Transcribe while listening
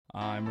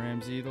I'm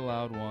Ramsey, the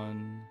loud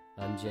one.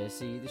 I'm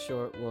Jesse, the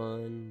short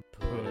one.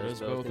 Put us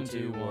both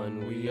into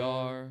one, we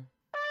are.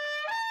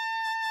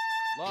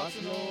 Lots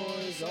of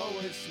noise,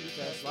 always too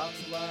fast, lots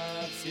of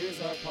laughs.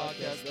 Here's our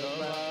podcast,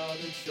 the loud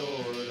and short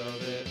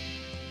of it.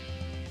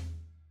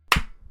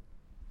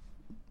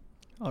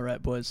 All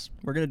right, boys,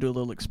 we're going to do a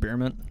little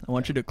experiment. I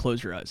want you to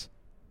close your eyes.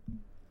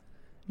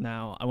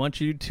 Now, I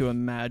want you to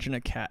imagine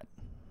a cat,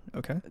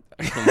 okay?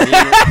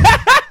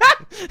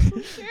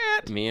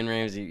 Me and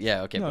Ramsey,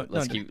 yeah, okay, No, but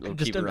let's no,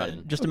 keep it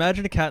running. Just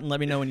imagine a cat and let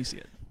me know when you see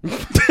it.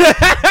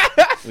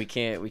 We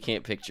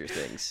can't picture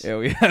things. Yeah,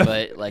 we have.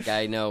 But like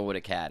I know what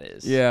a cat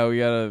is. Yeah,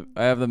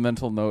 I have the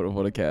mental note of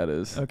what a cat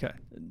is. Okay,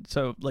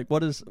 so like,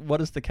 what is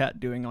the cat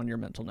doing on your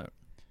mental note?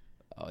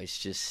 Oh, he's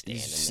just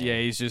standing there.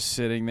 Yeah, he's just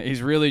sitting there.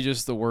 He's really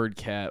just the word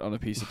cat on a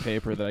piece of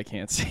paper that I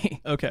can't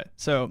see. Okay,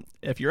 so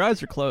if your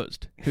eyes are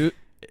closed, who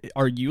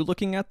are you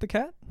looking at the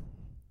cat?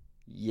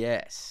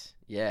 Yes.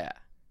 Yeah.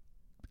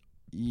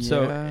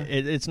 So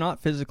it's not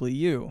physically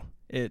you.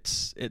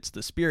 It's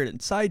the spirit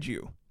inside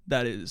you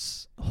that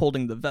is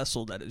holding the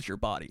vessel that is your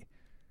body.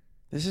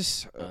 This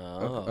is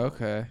Oh.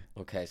 okay.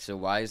 Okay, so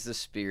why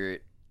is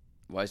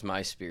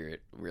my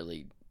spirit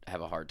really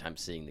have a hard time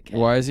seeing the cat?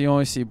 Why does he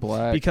only see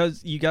black?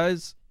 Because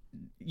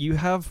you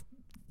have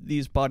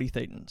these body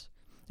thetans.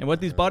 And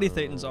what these body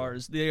thetans are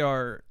is they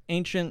are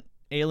ancient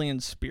alien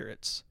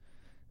spirits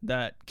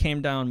that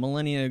came down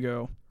millennia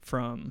ago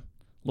from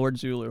Lord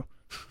Zulu.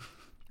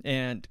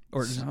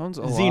 Or sounds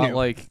a Xenu. lot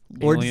like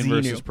Lord Alien Xenu.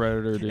 versus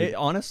Predator, dude.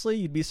 Honestly,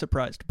 you'd be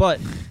surprised. But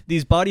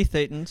these body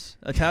thetans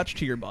attach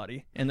to your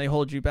body, and they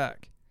hold you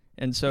back.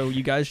 And so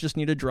you guys just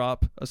need to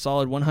drop a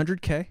solid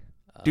 100K,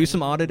 do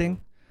some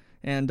auditing,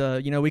 and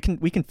we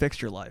can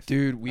fix your life.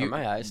 Dude, Are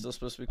my eyes still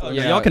supposed to be closed?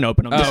 Yeah, y'all can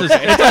open them. Oh, This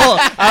okay. is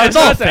it's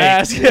all to fake.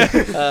 ask.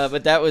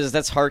 But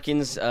that's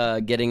Harkins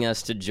getting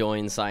us to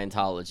join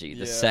Scientology,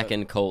 the Yeah.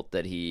 second cult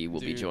that he will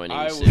be Dude, joining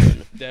I soon.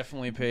 would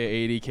definitely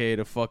pay $80K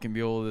to fucking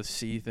be able to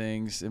see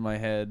things in my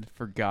head,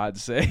 for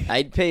God's sake.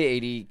 I'd pay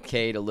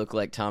 $80K to look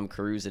like Tom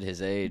Cruise at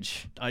his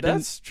age.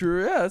 That's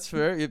true. Yeah, that's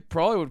fair. It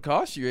probably would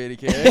cost you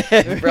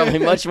 $80K. Probably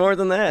much more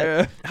than that.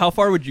 Yeah. How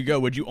far would you go?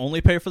 Would you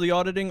only pay for the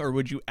auditing, or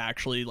would you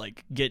actually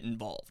get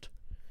involved?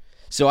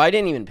 So I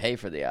didn't even pay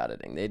for the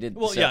auditing. They did.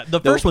 Well, so yeah, the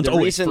first one's the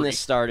always reason free. this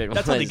started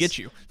That's was how they get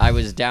you. I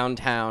was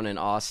downtown in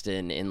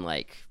Austin in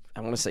I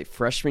want to say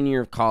freshman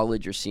year of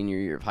college or senior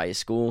year of high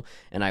school,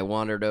 and I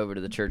wandered over to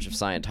the Church of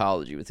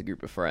Scientology with a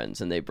group of friends,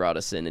 and they brought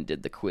us in and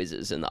did the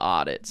quizzes and the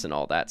audits and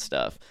all that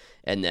stuff.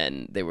 And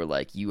then they were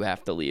like, "You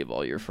have to leave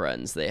all your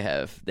friends.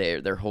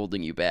 They're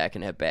holding you back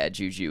and have bad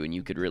juju, and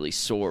you could really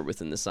soar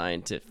within the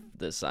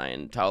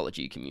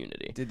Scientology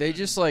community." Did they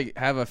just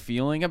have a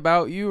feeling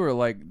about you,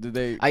 or did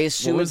they? I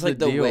assume what it's was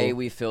the deal? way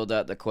we filled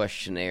out the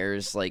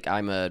questionnaires.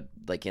 I'm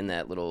in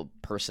that little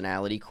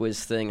personality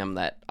quiz thing. I'm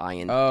that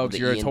IN. Oh, the because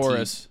you're a ENT.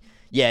 Taurus.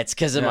 Yeah, it's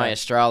because of my Yeah.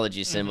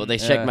 astrology symbol. They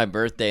Yeah. checked my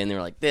birthday and they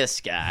were like, "This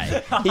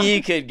guy,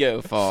 he could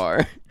go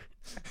far."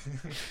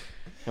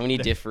 How many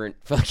different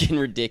fucking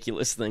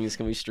ridiculous things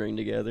can we string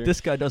together?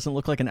 This guy doesn't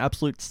look like an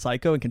absolute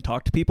psycho and can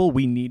talk to people.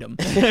 We need him.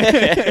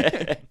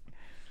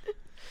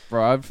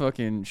 Bro, I'd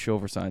fucking show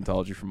for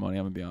Scientology for money.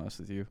 I'm gonna be honest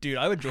with you. Dude,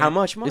 I would join. How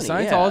much money? Is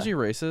Scientology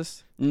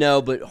racist?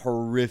 No, but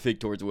horrific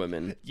towards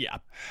women. Yeah.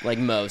 Like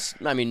most.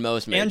 I mean,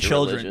 most major And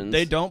children. religions.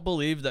 They don't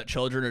believe that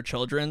children are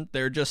children.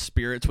 They're just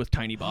spirits with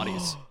tiny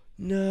bodies.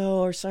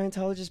 No, are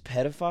Scientologists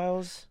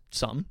pedophiles?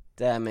 Some.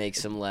 That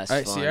makes them less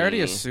I funny. see. I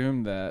already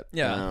assumed that.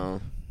 Yeah.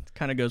 No.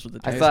 Kind of goes with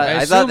the I taste. thought I the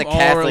assume all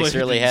Catholics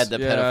really had the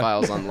religions- yeah.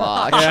 pedophiles on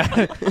lock.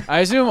 Yeah. I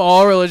assume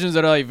all religions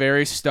that are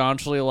very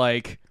staunchly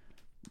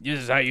this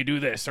is how you do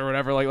this or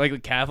whatever. Like the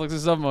Catholics and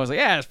stuff. I was like,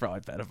 yeah, it's probably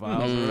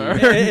pedophiles or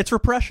whatever. It's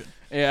repression.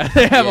 Yeah,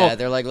 they have Yeah,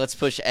 they're like, let's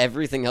push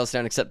everything else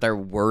down except their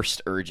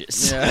worst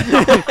urges.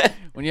 Yeah.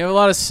 When you have a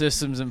lot of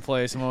systems in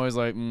place, I'm always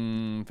like,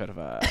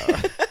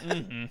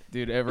 pedophile.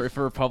 Dude, if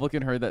a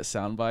Republican heard that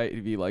soundbite,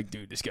 he'd be like,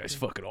 dude, this guy's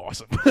fucking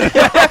awesome.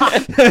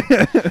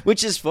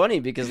 Which is funny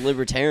because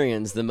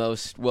libertarians, the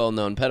most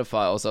well-known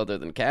pedophiles other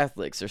than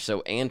Catholics, are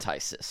so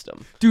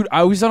anti-system. Dude,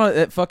 I was on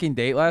a fucking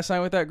date last night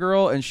with that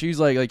girl, and she's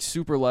like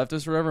super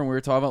leftist or whatever, and we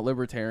were talking about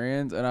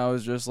libertarians, and I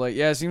was just like,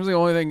 yeah, it seems like the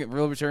only thing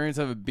libertarians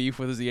have a beef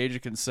with is the age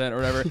of consent or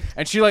whatever.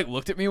 And she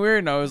looked at me weird,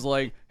 and I was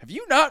like, have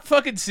you not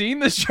fucking seen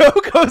this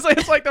joke? I was like,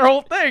 it's like their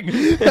whole thing.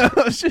 I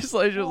was just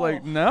like,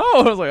 no.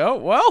 I was like, oh,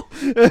 well.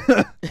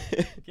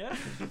 Yeah.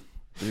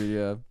 Dude,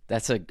 yeah.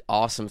 That's an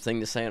awesome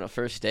thing to say on a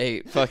first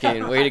date.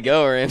 Fucking way to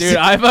go, Ramsey. Dude,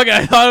 I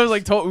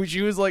thought it was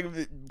she was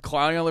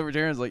clowning on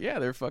libertarians, yeah,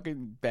 they're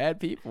fucking bad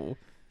people.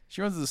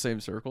 She runs in the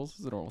same circles.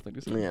 It's a normal thing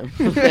to say.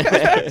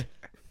 Yeah.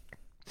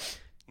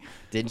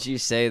 Didn't you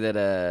say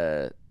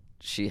that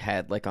she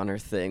had on her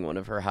thing, one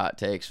of her hot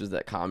takes was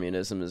that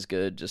communism is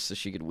good just so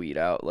she could weed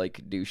out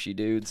douchey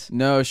dudes?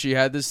 No, she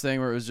had this thing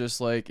where it was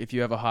just if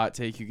you have a hot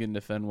take you can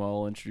defend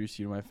well, I'll introduce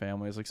you to my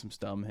family. It's some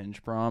dumb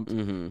Hinge prompt.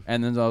 Mm-hmm.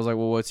 And then I was like,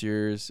 well, what's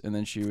yours? And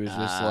then she was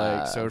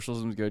just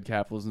socialism's good,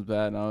 capitalism's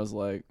bad. And I was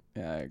like,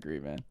 yeah, I agree,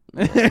 man.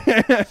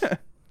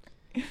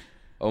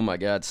 Oh my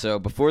God! So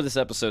before this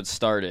episode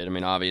started, I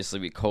mean, obviously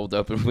we cold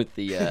opened with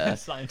the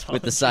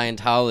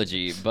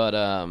Scientology,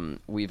 but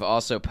we've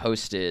also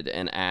posted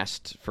and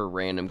asked for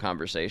random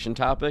conversation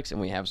topics,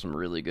 and we have some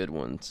really good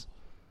ones.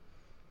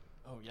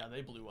 Oh yeah,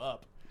 they blew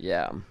up.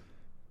 Yeah.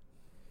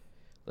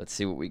 Let's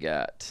see what we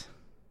got.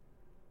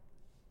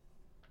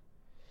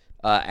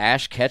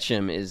 Ash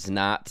Ketchum is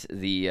not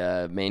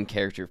the main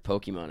character of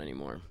Pokemon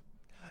anymore.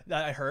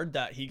 I heard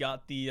that he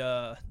got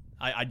the.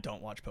 I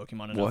don't watch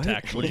Pokemon enough What? to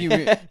actually. What do you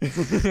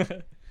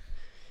mean?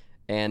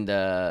 And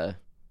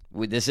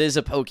this is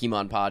a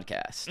Pokemon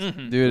podcast.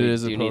 Mm-hmm. Dude, it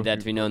is You need that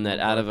to be known that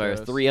out of our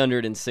podcast.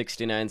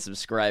 369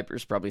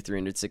 subscribers, probably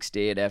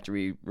 368 after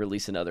we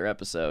release another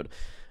episode,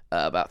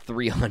 about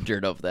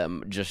 300 of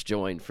them just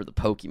joined for the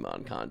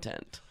Pokemon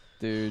content.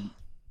 Dude.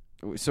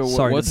 So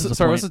Sorry to what's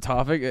disappoint. the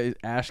topic?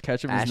 Ash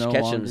Ketchum Ash is no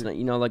Ketchum's, longer.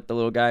 you know, like the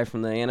little guy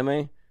from the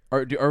anime?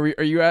 Is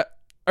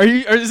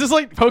this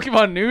like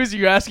Pokemon news? Are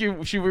you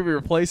asking should we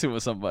replace him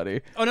with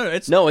somebody? Oh no,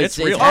 it's It's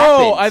real.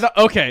 happened. Oh, I thought.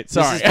 Okay,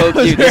 sorry.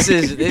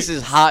 This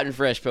is hot and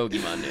fresh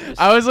Pokemon news.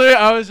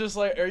 I was just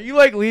like, are you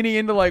like leaning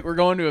into like we're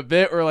going to a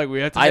bit or like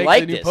we have to? I Make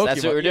like the new this. Pokemon?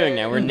 That's what we're doing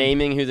Yeah, now. We're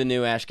naming who the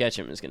new Ash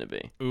Ketchum is going to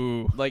be.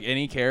 Ooh. like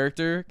any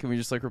character. Can we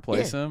just like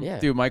replace Yeah, him? yeah.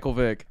 Dude, Michael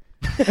Vick.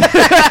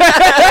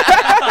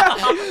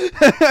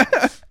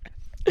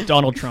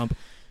 Donald Trump.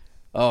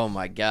 Oh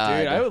my God.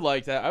 Dude, I would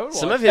like that. I would.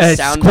 Some watch of his Hey,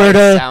 sound Squirtle.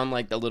 bites sound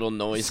like the little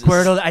noises.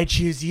 I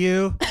choose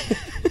you.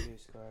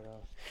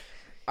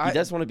 He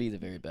does want to be the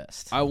very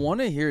best. I want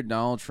to hear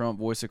Donald Trump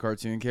voice a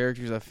cartoon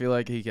characters. I feel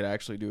like he could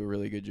actually do a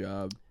really good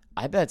job.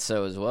 I bet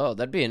so as well.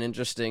 That'd be an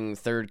interesting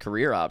third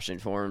career option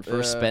for him.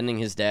 First spending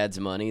his dad's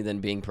money, then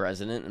being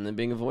president, and then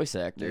being a voice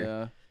actor.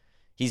 Yeah.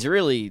 He's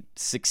really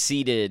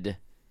succeeded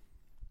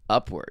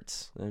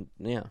upwards.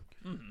 Yeah.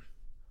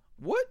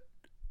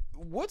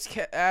 What's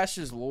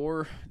Ash's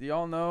lore? Do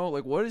y'all know?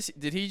 Like, what is?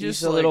 Did he just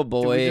He's a like, little did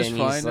we boy, just and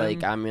he's find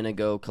like, him? I'm gonna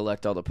go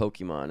collect all the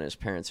Pokemon. And his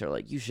parents are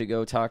like, you should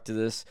go talk to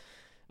this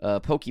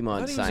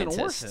Pokemon I thought he was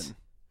an scientist. orphan.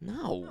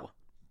 No.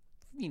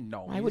 You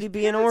know, Why his would he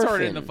be an parents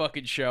aren't in orphan? the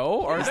fucking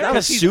show? Are He's they? not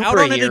a He's out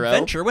on an superhero.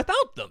 adventure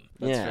without them.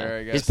 That's yeah. fair,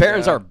 I guess, His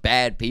parents yeah. are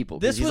bad people.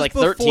 'cause This he's was like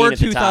 13 before at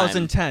the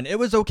 2010. It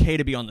was okay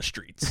to be on the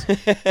streets. time.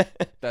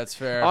 That's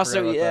fair. I Also,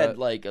 forgot he about had that.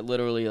 like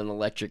literally an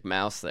electric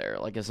mouse there.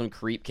 Like if some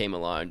creep came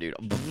along, dude.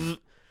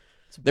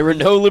 There were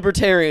no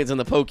libertarians in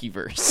the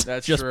Pokeverse.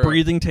 That's Just true.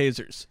 breathing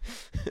tasers.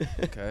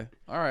 Okay.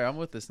 All right, I'm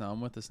with this now.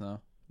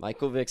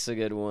 Michael Vick's a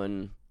good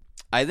one.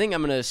 I think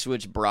I'm gonna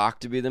switch Brock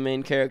to be the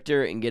main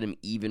character and get him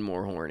even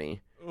more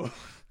horny.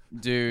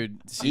 Dude,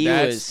 see, He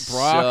that's was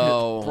Brock.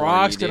 so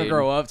Brock's horny, gonna dude.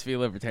 grow up to be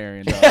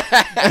libertarian. Dog.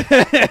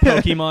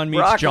 Pokemon meets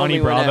Brock Johnny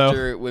only went Bravo.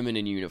 after women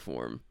in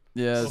uniform.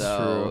 Yeah, that's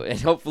So, true. and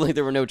hopefully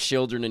there were no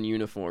children in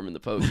uniform in the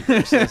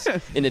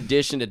Pokeverse. In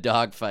addition to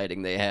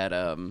dogfighting, they had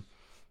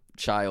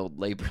child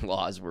labor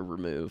laws were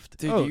removed.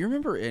 Dude, do you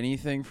remember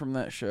anything from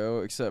that show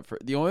except for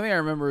the only thing I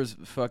remember is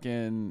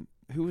fucking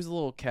who was the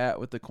little cat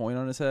with the coin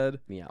on his head?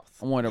 Meowth.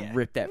 I want to Yeah.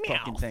 rip that Meow.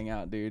 fucking thing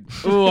out, dude.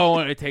 Ooh, I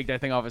want to take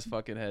that thing off his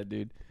fucking head,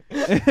 dude.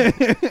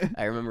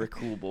 I remember a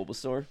cool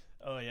Bulbasaur.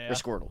 Oh yeah. Or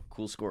Squirtle.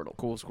 Cool Squirtle.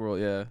 Cool squirrel,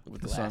 yeah,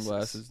 with the glasses.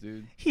 sunglasses,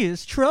 dude.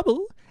 Here's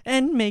trouble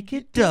and make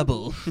it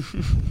double.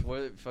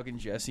 What fucking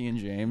Jesse and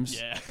James?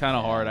 Yeah. Kind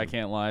of hard. I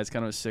can't lie. It's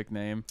kind of a sick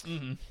name.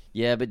 Mm-hmm.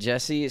 Yeah, but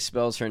Jessie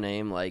spells her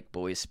name like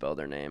boys spell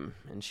their name,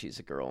 and she's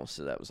a girl,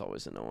 so that was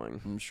always annoying.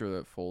 I'm sure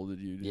that folded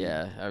you. Dude.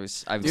 Yeah,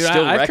 I've Dude,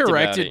 still I've wrecked about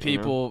corrected it, you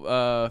know?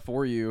 people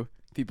for you.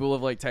 People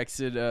have like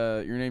texted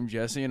your name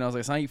Jesse, and I was like,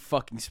 "It's not how you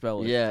fucking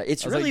spell it." Yeah,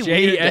 it's I was really like,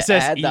 weird to Jessie,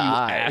 add you the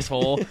I.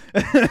 asshole.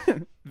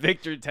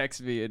 Victor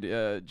texts me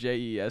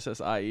Jessie.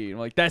 I'm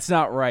like, that's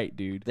not right,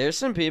 dude. There's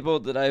some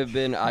people that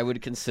I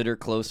would consider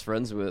close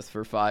friends with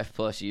for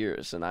 5+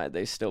 years, and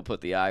they still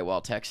put the I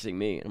while texting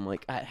me. And I'm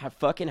like,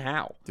 fucking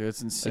how? Dude,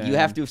 it's insane. Like, you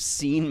have to have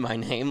seen my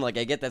name. Like,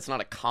 I get that's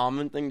not a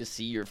common thing to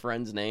see your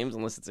friends' names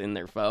unless it's in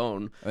their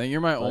phone. I think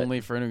you're my but-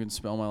 only friend who can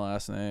spell my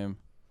last name.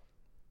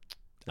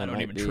 I don't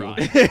might even be. try.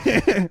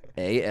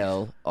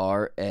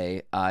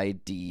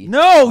 Alraid.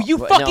 No, you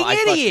Well, fucking no, I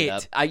fucked it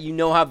idiot. up. You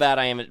know how bad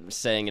I am at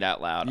saying it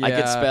out loud. I could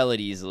Yeah. spell it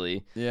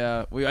easily.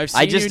 Yeah, I've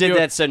seen I just you did do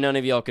that so none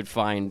of y'all could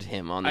find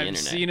him on the I've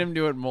internet. seen him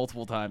do it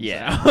multiple times.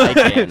 Yeah, now. I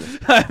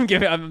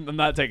can. I'm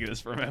not taking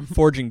this from him.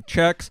 Forging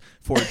checks.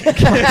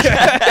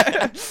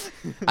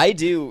 I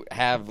do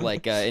have,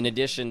 like, in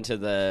addition to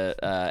the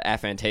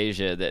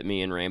aphantasia that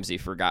me and Ramsey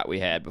forgot we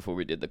had before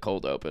we did the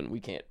cold open, we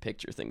can't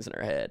picture things in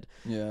our head.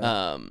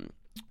 Yeah.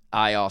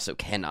 I also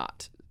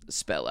cannot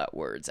spell out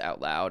words out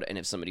loud, and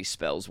if somebody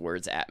spells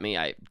words at me,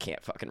 I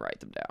can't fucking write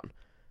them down.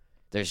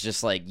 There's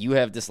just, like, you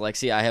have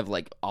dyslexia, I have,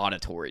 like,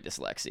 auditory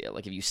dyslexia.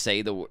 Like, if you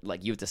say the word,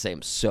 like, you have to say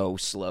them so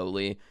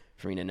slowly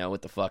for me to know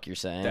what the fuck you're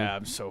saying. Yeah,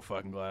 I'm so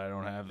fucking glad I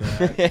don't have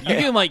that. You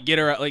can like get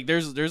around like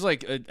there's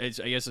like I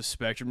guess a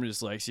spectrum of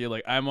dyslexia.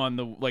 Like I'm on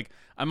the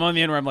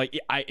end where I'm like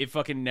it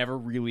fucking never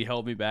really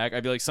held me back.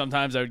 I'd be like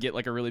sometimes I would get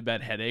like a really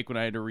bad headache when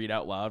I had to read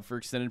out loud for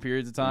extended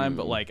periods of time,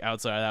 but like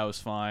outside of that was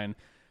fine.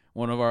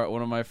 One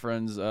of my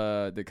friends,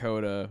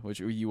 Dakota,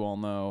 which you all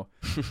know,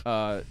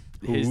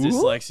 his Who?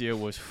 dyslexia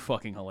was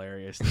fucking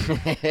hilarious.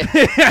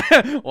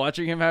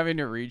 Watching him having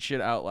to read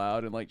shit out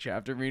loud in like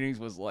chapter meetings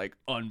was like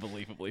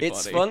unbelievably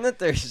It's funny. fun that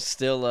there's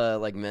still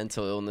like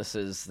mental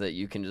illnesses that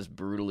you can just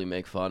brutally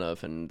make fun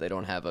of, and they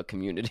don't have a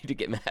community to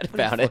get mad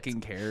about Nobody it.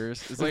 fucking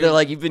cares. It's They're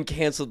like, you've been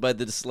canceled by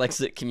the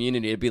dyslexic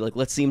community. It'd be like,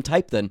 let's see him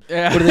type then.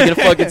 Yeah. What are they gonna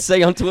fucking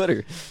say on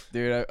Twitter?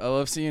 Dude, I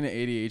love seeing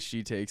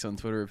ADHD takes on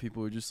Twitter.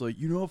 People are just like,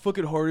 you know how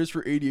fucking hard it is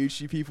for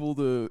ADHD people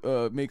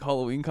to make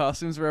Halloween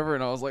costumes or whatever?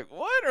 And I was like,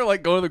 what? Or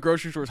like go to the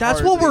grocery store.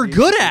 That's what we're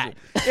good at.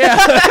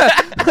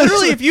 Yeah.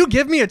 Literally, if you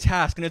give me a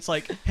task and it's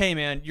like, hey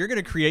man, you're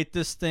gonna create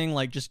this thing,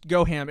 like just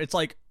go ham. It's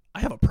like, I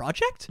have a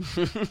project.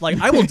 Like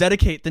I will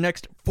dedicate the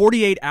next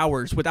 48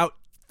 hours without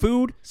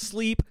food,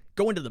 sleep,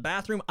 go into the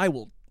bathroom. I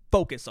will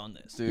focus on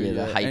this. Dude,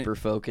 Yeah, the hyper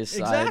focus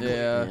side. Exactly.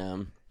 Yeah.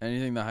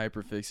 Anything to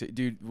hyperfixate,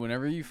 dude.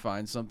 Whenever you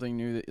find something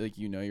new that like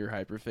you're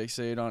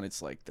hyperfixated on,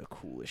 it's like the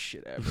coolest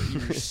shit ever.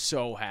 You're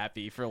so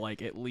happy for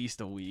like at least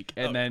a week,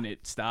 and then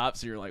it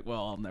stops. And you're like,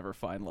 well, I'll never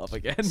find love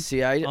again.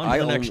 See, On I to the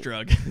only, next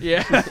drug.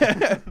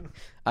 Yeah.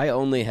 I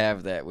only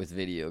have that with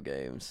video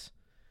games.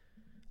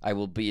 I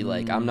will be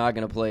like, I'm not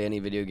gonna play any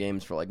video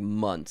games for like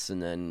months,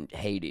 and then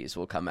Hades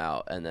will come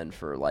out, and then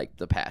for like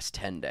the past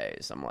 10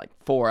 days, I'm like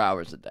 4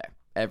 hours a day.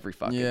 Every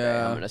fucking day,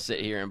 Yeah. I'm gonna sit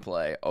here and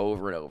play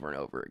over and over and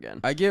over again.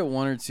 I get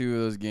one or two of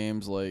those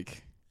games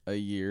like a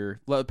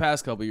year. Well, the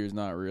past couple years,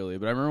 not really.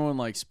 But I remember when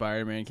like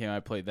Spider-Man came out, I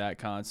played that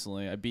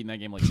constantly. I've beaten that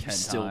game like 10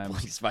 Still times.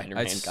 play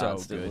Spider-Man It's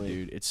constantly. so good,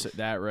 dude. It's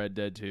that Red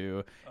Dead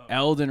 2.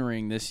 Elden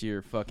Ring this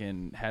year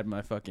fucking had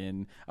my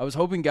fucking... I was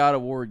hoping God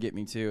of War would get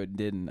me too. It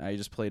didn't. I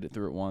just played it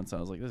through it once. I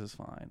was like, this is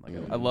fine. Like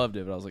I loved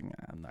it, but I was like, nah,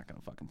 I'm not going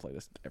to fucking play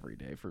this every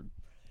day for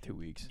 2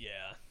 weeks.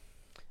 Yeah.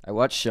 I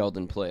watched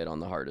Sheldon play it on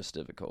the hardest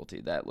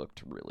difficulty. That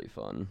looked really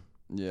fun.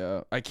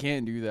 Yeah. I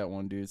can't do that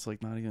one, dude. It's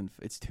like not even...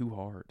 It's too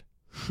hard.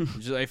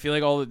 Just, I feel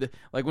like all the...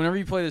 Like whenever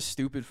you play the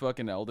stupid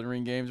fucking Elden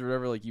Ring games or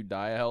whatever, like you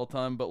die a hell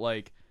ton, but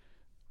like...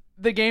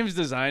 The game's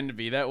designed to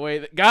be that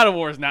way. God of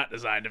War is not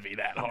designed to be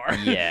that hard.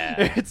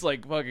 Yeah. It's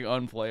like fucking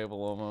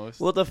unplayable almost.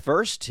 Well, the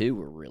first two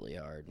were really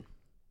hard,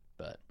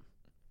 but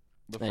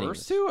The anyways.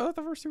 first two? I thought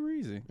the first two were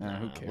easy. Nah,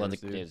 who cares, well,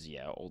 dude?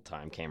 old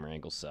time camera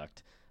angle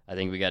sucked. I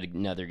think we got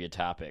another good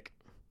topic.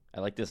 I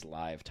like this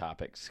live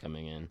topics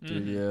coming in.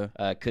 Dude,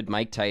 yeah. Could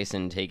Mike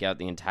Tyson take out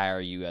the entire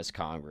U.S.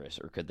 Congress,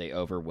 or could they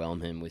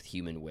overwhelm him with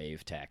human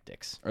wave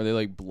tactics? Are they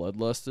like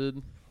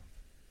bloodlusted?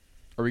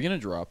 Are we gonna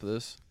drop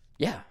this?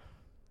 Yeah.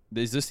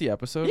 Is this the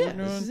episode? Yeah, we're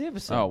doing? this is the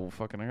episode. Oh, well,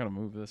 fucking! I gotta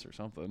move this or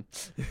something.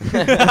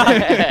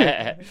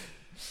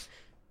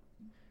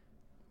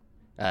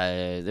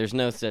 There's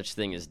no such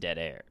thing as dead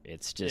air.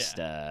 It's just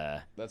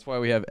That's why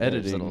we have there's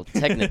editing. little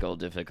technical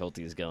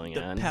difficulties going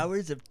on.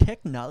 Powers of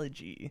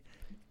technology.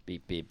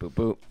 Beep beep boop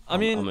boop. I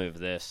mean- I'll move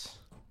this.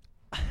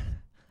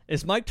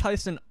 Is Mike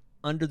Tyson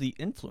under the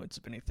influence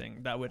of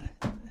anything that would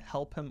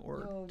help him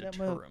or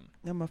deter him?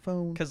 Got my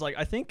phone. Because like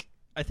I think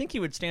he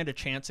would stand a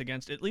chance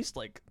against at least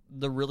like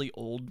the really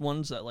old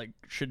ones that like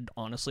should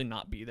honestly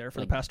not be there for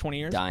Like the past 20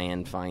 years.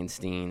 Dianne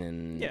Feinstein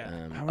and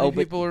Yeah. How many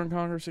people are in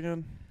Congress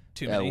again?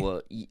 Too many.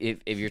 well,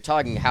 if you're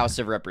talking House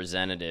of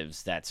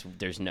Representatives,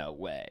 there's no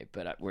way.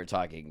 But we're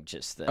talking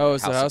just the Oh,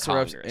 it's the House House of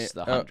Reps- Congress,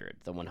 the oh. 100,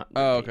 the 100.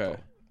 Oh, okay.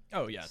 people.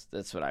 Oh yeah.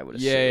 That's what I would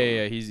assume.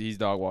 Yeah. He's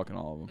dog walking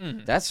all of them.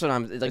 Mhm. That's what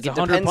I'm like. It's It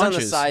 100 depends on the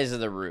punches. size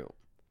of the room.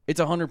 It's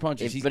 100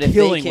 punches. If- He's but if they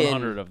killing can-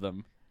 100 of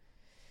them.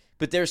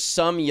 But there's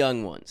some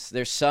young ones.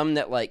 There's some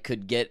that like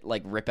could get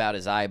like rip out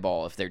his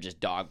eyeball if they're just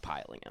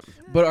dogpiling him.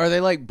 But are they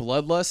like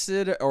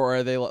bloodlusted, or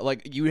are they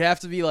like you have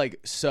to be like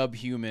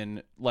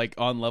subhuman, like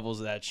on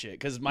levels of that shit?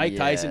 Because Mike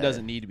Tyson Yeah.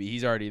 doesn't need to be;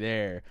 he's already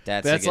there.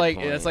 That's That's a good like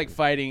point. that's like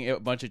fighting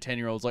a bunch of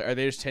 10-year-olds. Like, are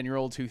they just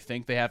 10-year-olds who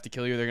think they have to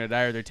kill you, or they're gonna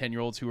die, or they're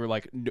 10-year-olds who are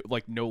like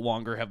no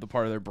longer have the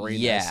part of their brain? that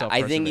Yeah, has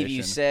I think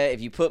self-preservation?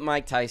 if you put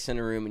Mike Tyson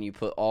in a room and you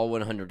put all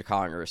 100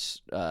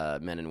 Congress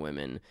men and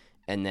women,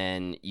 and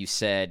then you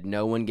said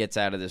no one gets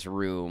out of this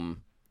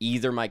room.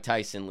 Either Mike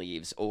Tyson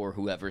leaves or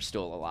whoever's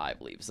still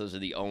alive leaves. Those are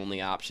the only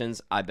options.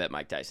 I bet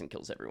Mike Tyson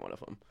kills every one of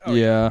them.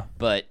 yeah.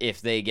 But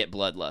if they get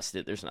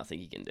bloodlusted, there's nothing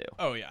he can do.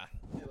 Oh yeah.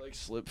 They like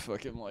slip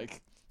fucking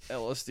like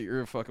LSD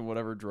or fucking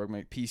whatever drug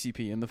make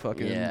PCP in the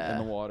fucking Yeah. in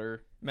the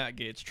water. Matt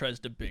Gaetz tries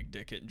to big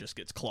dick it and just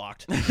gets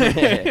clocked.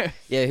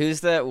 Yeah,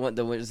 who's that one?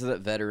 Who's that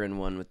veteran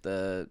one with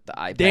the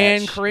eye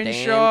Dan patch?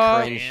 Crenshaw.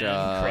 Dan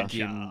Crenshaw. Dan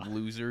Fucking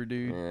loser,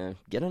 dude. Yeah,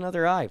 get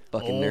another eye,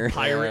 fucking Old nerd.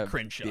 pirate Yeah,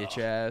 Crenshaw. bitch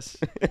ass.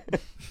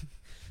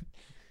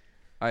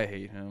 I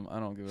hate him. I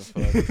don't give a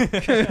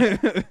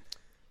fuck.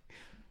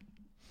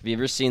 Have you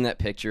ever seen that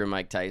picture of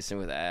Mike Tyson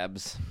with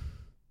abs?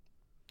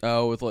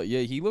 Oh, with like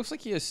he looks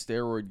like he has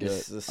steroid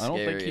It's gut. the I don't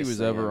think he scariest was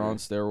thing ever ever. on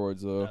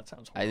steroids though. That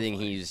sounds I think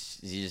horrifying. he's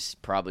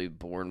just probably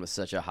born with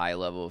such a high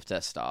level of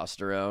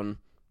testosterone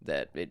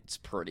that it's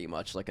pretty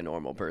much like a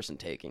normal person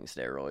taking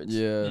steroids.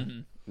 Yeah,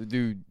 Mhm. the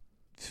dude,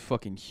 is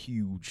fucking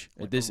huge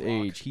Like at this The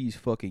Rock. age. He's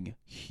fucking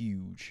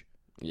huge.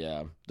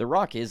 Yeah. The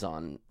Rock is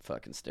on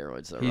fucking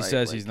steroids though, He right?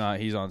 says Like, he's not.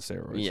 He's on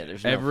steroids. Yeah,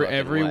 there's no fucking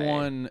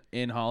everyone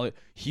in Hollywood.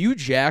 Hugh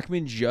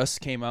Jackman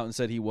just came out and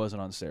said he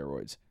wasn't on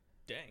steroids.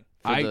 Dang.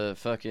 For the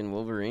fucking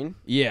Wolverine?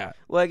 Yeah.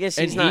 Well, I guess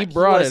he's And not. he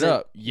brought it wasn't-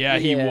 up. Yeah,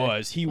 he Yeah.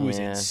 was. He was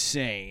Yeah.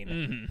 insane.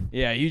 Mm-hmm.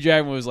 Yeah, Hugh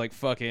Jackman was like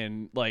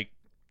fucking like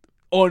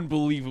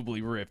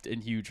unbelievably ripped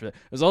and huge for that.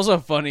 It was also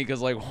funny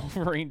because like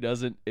Wolverine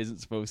isn't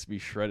supposed to be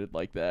shredded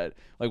like that.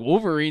 Like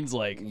Wolverine's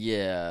like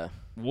Yeah.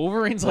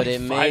 Wolverine's But like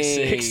it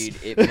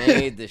 5'6". it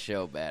made the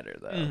show better,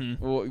 though.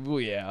 Mm-hmm.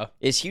 Well, yeah.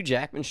 Is Hugh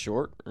Jackman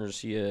short? Or is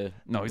he a.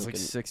 No, he's like looking-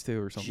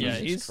 6'2" or something. Yeah,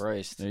 Jesus he's-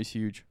 Christ. Yeah, he's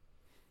huge.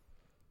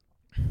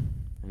 I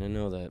didn't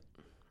know that.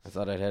 I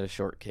thought I'd had a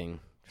short king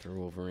for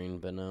Wolverine,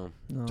 but no.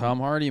 Tom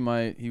Hardy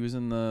might. He was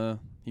in the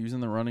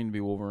running to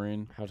be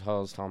Wolverine. How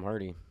tall is Tom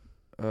Hardy?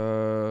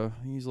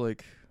 He's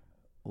like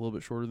a little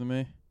bit shorter than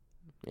me.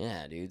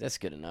 Yeah, dude, that's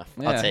good enough.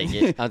 Yeah. I'll take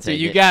it. I'll So take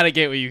you it. gotta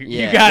get what you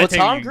Yeah. you gotta well, take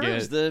Tom what you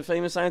Cruise, get. the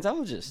famous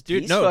Scientologist.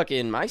 Dude, he's no.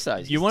 fucking my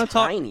size. You He's wanna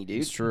talk- tiny,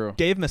 dude. It's true.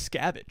 Dave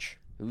Miscavige,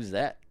 Who's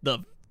that? the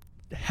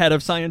head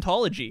of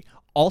Scientology,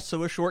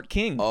 also a short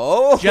king.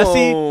 Oh,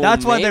 Jesse,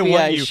 that's why they maybe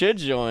want I you. should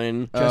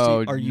join. Jesse,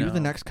 Oh, are you no. the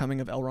next coming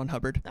of L. Ron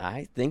Hubbard?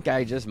 I think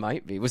I just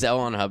might be. Was L.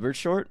 Ron Hubbard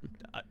short?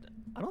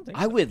 I don't think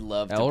I so. would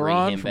love to bring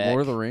Elrond him from back.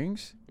 Lord of the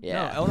Rings.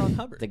 Yeah, No, L. Ron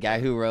Hubbard. the guy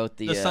who wrote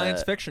the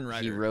science fiction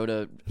writer. He wrote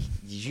a.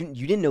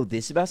 You didn't know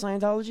this about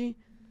Scientology?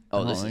 I Oh,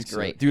 don't this is think so.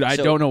 great, Dude, I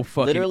So, don't know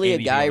fucking Literally, a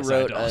anything guy about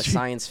wrote a Scientology.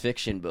 science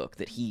fiction book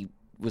that he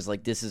was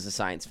like, "This is a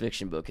science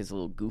fiction book." His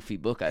little goofy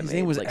book I His made.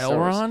 name was like Star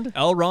Wars. Elrond.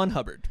 L. Ron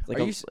Hubbard. like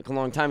Are a, you s- like a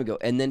long time ago.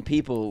 And then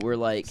people were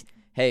like,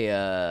 "Hey,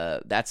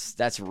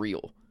 that's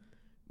real.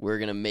 We're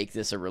gonna make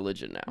this a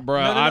religion now."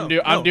 Bro, No,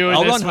 no, I'm no. doing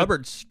L. this. Ron with-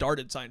 Hubbard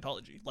started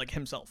Scientology, like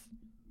himself.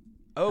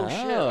 Oh shit!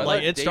 I Like,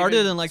 thought it started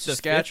David in, like, the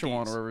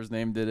Saskatchewan 50s. or whatever his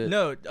name did it.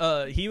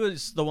 No, he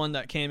was the one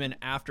that came in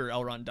after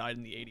L. Ron died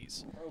in the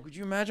 80s. Bro, could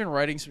you imagine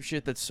writing some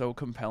shit that's so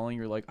compelling?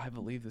 You're like, I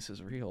believe this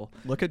is real.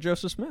 Look at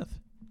Joseph Smith.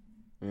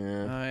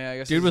 Yeah. Yeah, I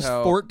guess Dude this was is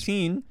how-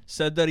 14,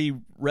 said that he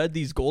read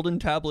these golden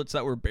tablets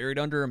that were buried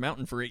under a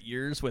mountain for 8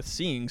 years with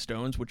seeing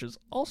stones, which is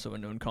also a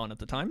known con at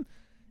the time.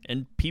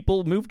 And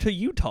people moved to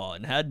Utah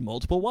and had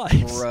multiple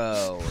wives.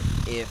 Bro,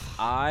 if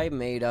I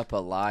made up a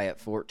lie at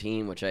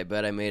 14, which I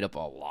bet I made up a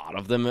lot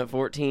of them at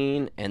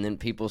 14, and then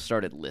people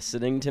started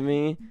listening to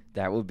me,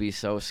 that would be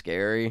so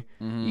scary.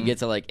 You get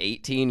to like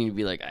 18, you'd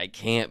be like, I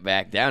can't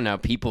back down. Now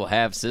people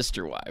have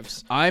sister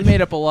wives, I made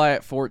up a lie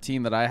at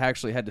 14 that I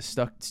actually had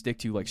to stick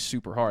to like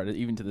super hard,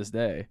 even to this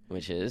day.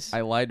 which is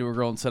I lied to a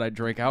girl and said I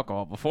drank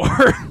alcohol before.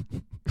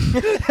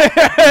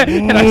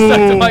 And I stuck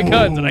to my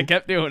guns and I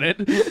kept doing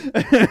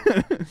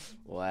it.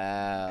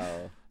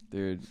 wow.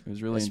 Dude, it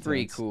was really That's intense.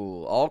 pretty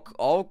cool.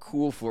 All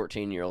cool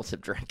 14-year-olds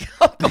have drank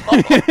alcohol.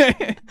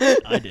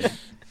 I did.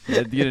 You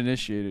had to get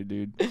initiated,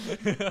 dude.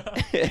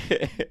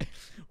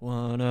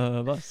 One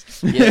of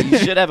us. Yeah, you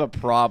should have a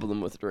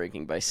problem with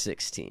drinking by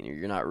 16, or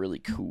you're not really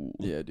cool.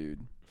 Yeah, dude.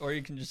 Or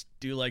you can just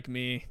do like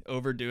me,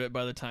 overdo it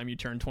by the time you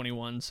turn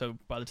 21, so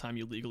by the time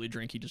you legally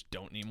drink, you just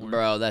don't anymore.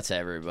 Bro, that's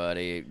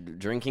everybody.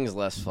 Drinking's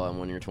less fun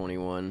when you're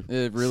 21.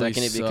 It really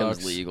Second it becomes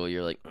sucks. legal,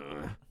 you're like,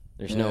 "Ugh."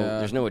 There's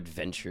Yeah. no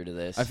adventure to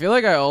this. I feel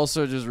like I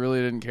also just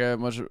really didn't care that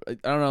much. I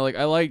don't know, like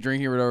I like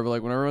drinking or whatever, but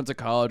like whenever I went to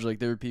college, like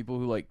there were people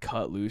who like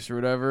cut loose or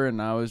whatever,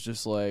 and I was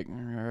just like, I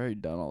already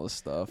done all this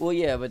stuff. Well,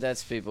 yeah, but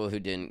that's people who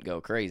didn't go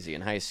crazy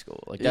in high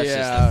school. Like that's just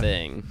Yeah. the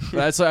thing.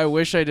 That's why I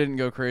wish I didn't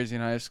go crazy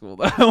in high school.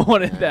 I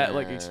wanted that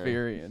like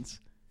experience.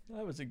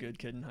 I was a good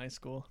kid in high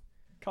school.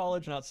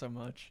 College, not so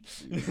much.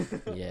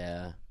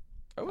 Yeah.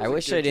 was I a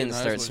wish good I kid in didn't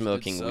high start school,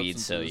 just did smoking weed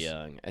so substances.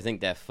 young. I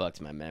think that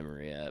fucked my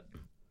memory up.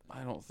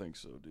 I don't think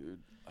so, dude.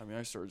 I mean,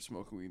 I started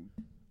smoking weed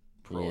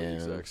probably the Yeah.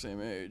 exact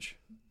same age.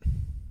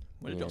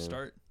 When did y'all Yeah.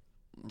 start?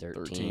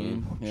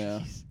 13. Yeah.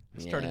 Jeez.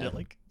 I started Yeah. at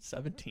like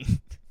 17.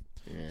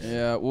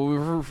 Yeah, well, we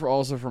were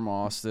also from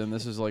Austin.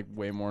 This is like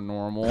way more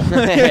normal.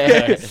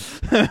 I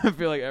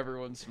feel like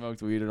everyone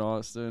smoked weed in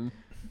Austin.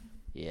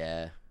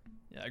 Yeah.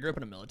 Yeah, I grew up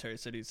in a military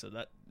city, so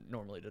that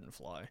normally didn't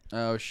fly.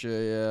 Oh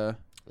shit, yeah.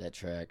 That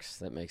tracks.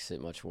 That makes it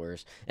much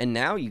worse. And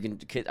now you can.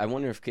 I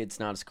wonder if kids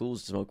not at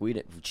schools smoke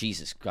weed.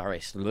 Jesus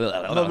Christ!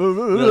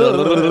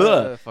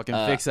 Fucking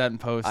fix that in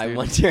post. I Dude.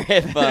 wonder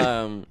if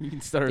You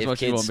can stutter as if much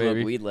as you kids want, smoke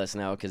baby. weed less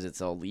now because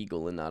it's all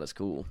legal and not as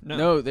cool.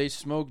 No, they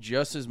smoke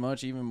just as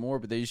much, even more,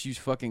 but they just use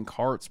fucking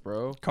carts,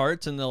 bro.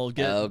 Carts, and they'll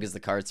get Oh, because the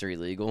carts are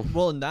illegal.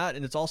 well, and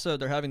it's also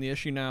they're having the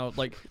issue now.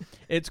 Like,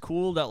 it's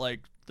cool that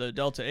like the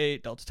Delta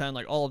 8, Delta 10,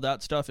 like all of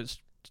that stuff is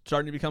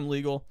starting to become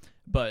legal,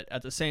 but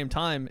at the same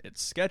time,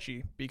 it's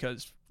sketchy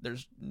because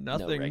there's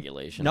nothing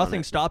regulation on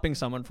nothing it. stopping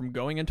someone from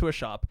going into a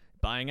shop,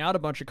 buying out a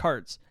bunch of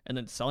carts, and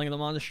then selling them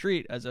on the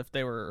street as if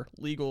they were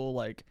legal,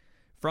 like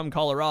from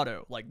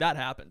Colorado. Like that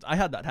happens. I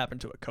had that happen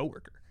to a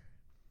coworker.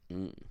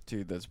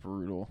 Dude, that's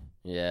brutal.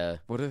 Yeah.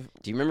 What if?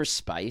 Do you remember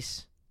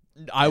Spice?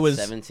 I At was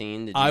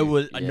 17. Did I you?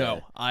 was Yeah.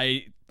 no.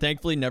 I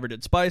thankfully never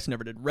did Spice,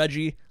 never did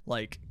Reggie.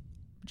 Like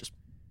just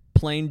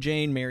plain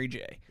Jane Mary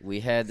J. We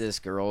had this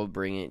girl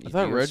bring it. I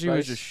thought Reggie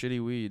was just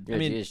shitty weed. Reggie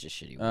mean- is just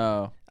shitty.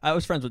 Oh. I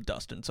was friends with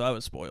Dustin, so I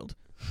was spoiled.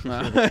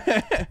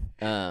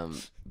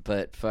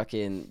 But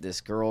fucking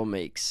this girl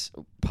makes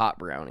pot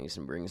brownies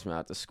and brings them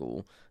out to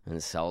school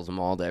and sells them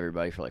all to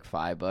everybody for like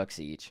 $5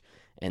 each.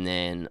 And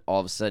then all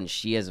of a sudden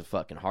she has a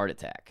fucking heart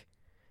attack.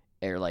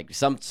 or like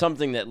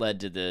something that led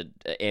to the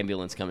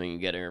ambulance coming and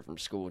getting her from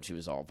school, and she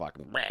was all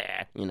fucking,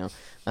 you know.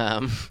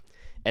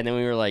 And then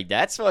we were like,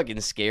 that's fucking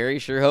scary.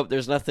 Sure hope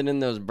there's nothing in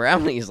those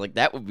brownies. Like,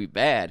 that would be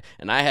bad.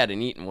 And I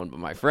hadn't eaten one, but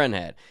my friend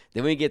had.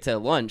 Then we get to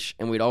lunch,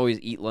 and we'd always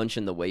eat lunch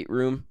in the weight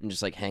room and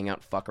just, like, hang out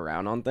and fuck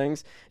around on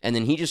things. And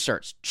then he just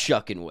starts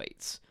chucking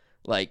weights.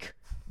 Like,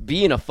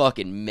 being a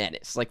fucking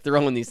menace. Like,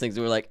 throwing these things.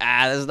 And we're like,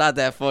 that's not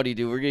that funny,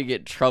 dude. We're going to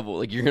get in trouble.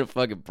 Like, you're going to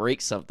fucking break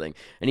something.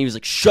 And he was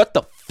like, shut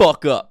the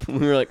fuck up. And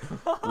we were like,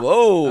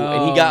 whoa.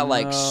 And he got,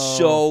 like,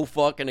 so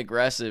fucking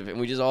aggressive. And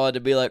we just all had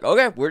to be like,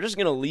 okay, we're just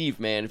going to leave,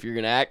 man, if you're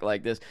going to act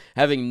like this.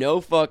 Having no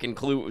fucking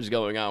clue what was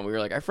going on. We were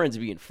like, our friend's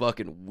being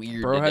fucking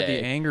weird Bro today. had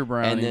the anger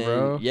brownie, and then,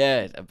 bro.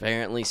 Yeah,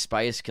 apparently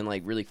spice can,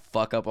 like, really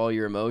fuck up all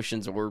your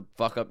emotions or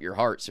fuck up your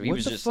heart. So he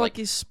was just, like,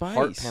 is spice?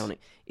 heart pounding.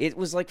 It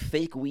was like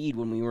fake weed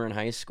when we were in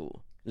high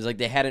school. It was like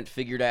they hadn't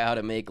figured out how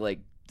to make like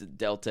the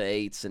Delta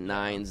 8s and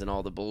 9s and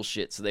all the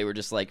bullshit. So they were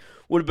just like,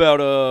 what about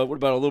a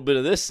little bit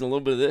of this and a little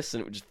bit of this,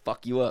 and it would just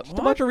fuck you up. Just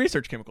a bunch of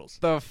research chemicals.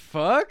 The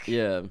fuck?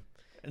 Yeah.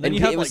 And then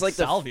you have it was like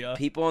salvia. the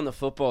people on the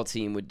football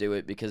team would do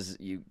it because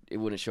it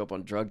wouldn't show up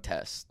on drug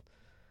tests.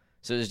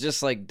 So it was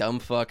just like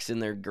dumb fucks in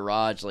their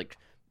garage, like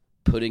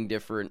putting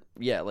different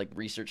like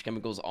research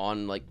chemicals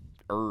on like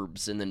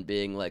herbs and then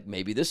being like,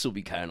 maybe this will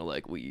be kind of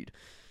like weed.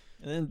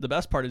 And then the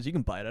best part is you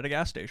can buy it at a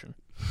gas station.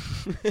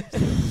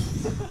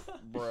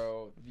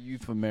 Bro, the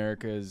youth of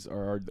America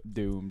are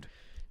doomed.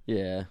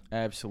 Yeah.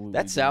 Absolutely.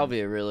 That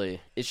salvia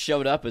really, it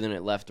showed up and then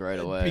it left right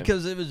away.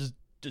 Because it was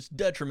just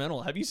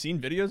detrimental. Have you seen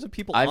videos of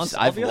people on I've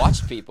salvia?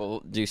 watched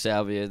people do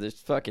salvia.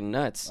 It's fucking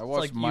nuts. I It's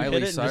watched like you Miley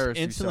hit it and Cyrus just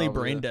do instantly salvia.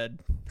 brain dead.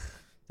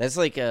 That's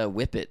like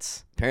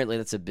whippets. Apparently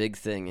that's a big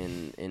thing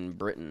in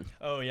Britain.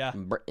 Oh, yeah.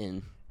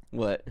 Britain.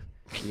 What?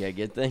 You got a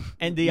good thing?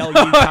 And the LU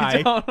I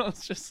tie. don't know.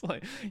 It's just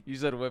like you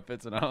said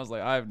whippets, and I was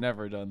like, I've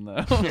never done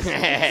those.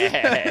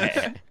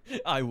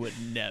 I would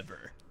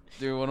never.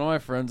 Dude, one of my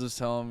friends was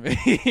telling me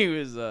he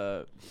was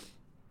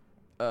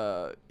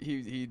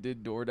he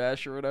did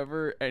DoorDash or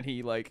whatever, and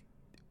he like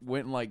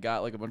went and like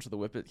got like a bunch of the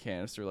whippet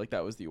canister, like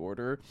that was the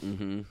order.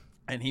 Mm-hmm.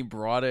 And he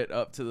brought it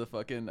up to the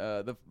fucking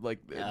the Oh,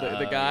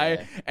 guy,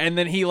 yeah. and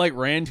then he like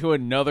ran to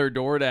another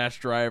DoorDash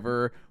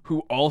driver who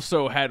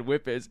also had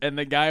whippets, and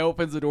the guy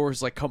opens the door,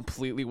 is like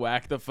completely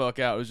whacked the fuck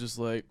out. It was just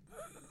like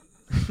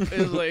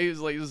it was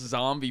like this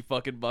zombie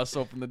fucking busts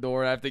open the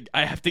door. And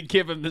I have to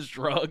give him this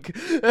drug.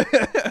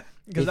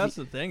 Because that's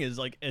the thing is,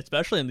 like,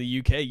 especially in the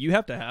UK, you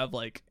have to have,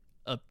 like,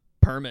 a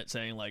permit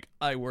saying, like,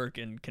 I work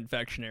in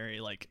confectionery.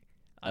 Like,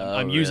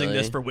 I'm using this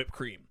really? for whipped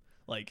cream.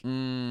 Like,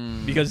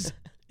 Mm. because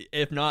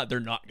if not, they're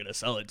not going to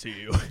sell it to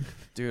you.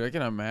 Dude, I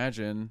can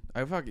imagine.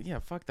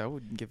 Fuck that. I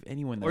wouldn't give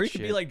anyone that Or you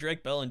shit. could be like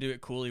Drake Bell and do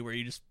it coolly, where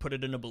you just put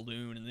it in a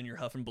balloon and then you're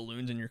huffing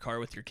balloons in your car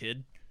with your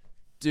kid.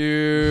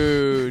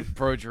 Dude,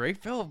 bro, Drake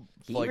fell.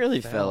 He like,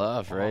 really fell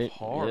off, right?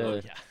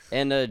 hard. Yeah.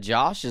 And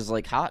Josh is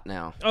like hot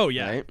now. Oh,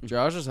 yeah. Right?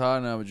 Josh is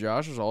hot now, but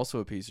Josh is also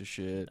a piece of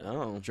shit.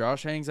 Oh.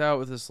 Josh hangs out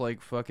with this like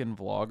fucking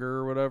vlogger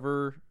or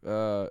whatever.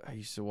 I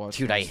used to watch.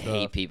 Dude, his I stuff.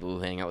 hate people who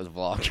hang out with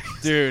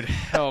vloggers. Dude,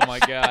 oh my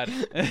god.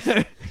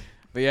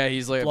 But yeah,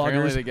 he's like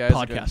apparently Vloggers, the guy's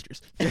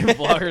podcasters.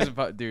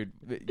 vloggers,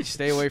 dude.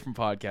 Stay away from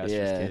podcasters,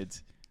 Yeah.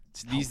 kids.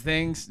 These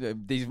things,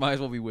 these might as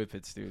well be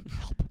whippets, dude.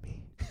 Help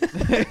me.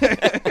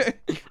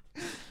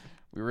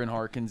 We were in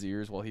Harkins'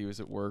 ears while he was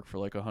at work for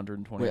like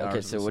 120 Wait, hours. okay,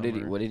 of so the what did he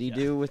summer. what did he Yeah.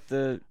 do with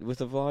the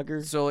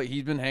vlogger? So like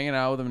he's been hanging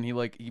out with him,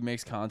 and he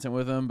makes content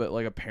with him, but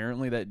like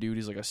apparently that dude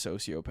is like a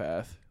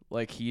sociopath.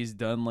 Like he's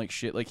done like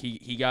shit. Like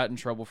he got in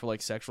trouble for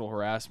like sexual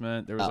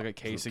harassment. There was like a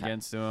case okay.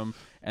 against him,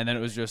 and then it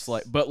was just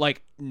like, but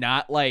like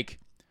not like.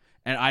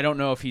 And I don't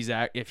know if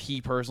if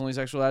he personally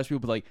sexually harassed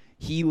people, but like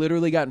he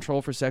literally got in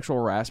trouble for sexual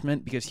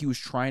harassment because he was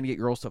trying to get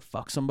girls to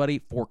fuck somebody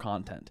for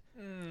content.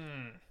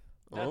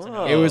 That's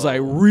Oh. It was like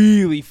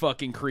really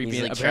fucking creepy. He's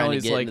and like trying apparently to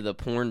it's get like into the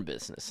porn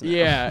business now.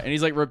 yeah, and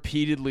he's like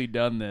repeatedly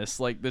done this.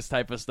 Like this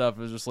type of stuff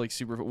is just like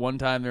super. One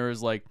time there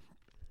was like,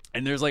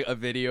 and there's like a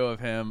video of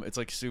him. It's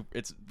like super.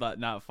 It's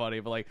not funny,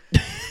 but like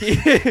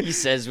He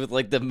says with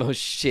like the most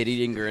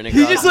shit-eating grin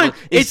across. he's just like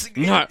it's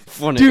not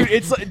funny, dude.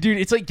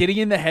 It's like getting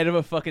in the head of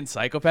a fucking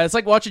psychopath. It's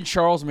like watching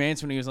Charles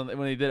Manson when he was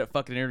when he did a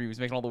fucking interview. He was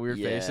making all the weird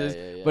Yeah, faces,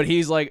 yeah. but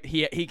he's like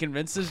he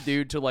convinced this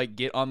dude to like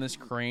get on this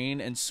crane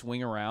and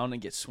swing around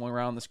and get swung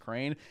around this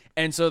crane.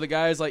 And so the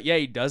guy's like, yeah,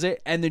 he does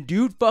it, and the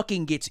dude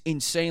fucking gets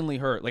insanely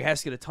hurt. Like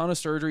has to get a ton of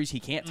surgeries. He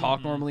can't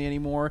talk normally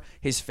anymore.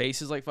 His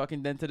face is like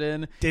fucking dented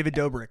in. David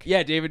Dobrik.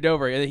 Yeah, David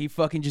Dobrik. And he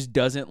fucking just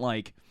doesn't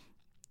like.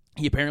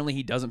 He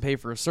doesn't pay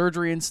for his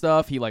surgery and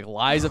stuff. He like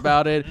lies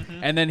about it,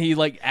 and then he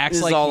like acts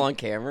This like is all on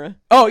camera.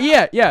 oh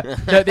yeah, yeah.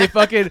 they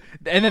fucking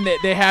and then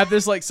they have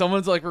this like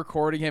someone's like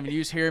recording him, and you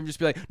just hear him just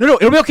be like, no,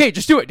 it'll be okay.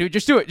 Just do it, dude.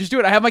 Just do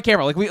it. I have my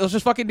camera. Like let's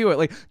just fucking do it.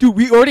 Like, dude,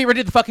 we already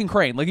did the fucking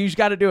crane. Like you just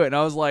got to do it. And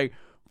I was like.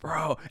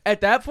 Bro,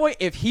 at that point,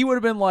 if he would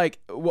have been like,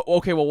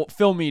 okay, well,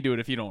 film me do it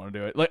if you don't want to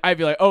do it. Like, I'd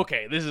be like,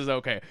 okay, this is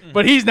okay.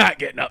 But he's not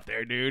getting up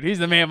there, dude. He's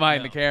the man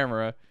behind the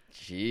camera.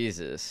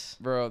 Jesus.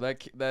 Bro,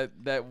 that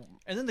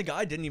And then the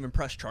guy didn't even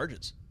press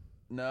charges.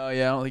 No,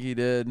 yeah, I don't think he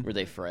did. Were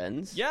they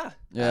friends? Yeah.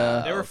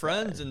 Yeah. They were okay.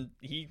 friends, and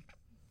he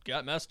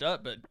got messed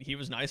up, but he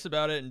was nice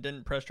about it and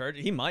didn't press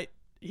charges.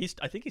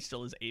 I think he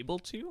still is able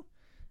to.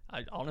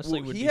 I honestly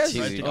Well, would he be has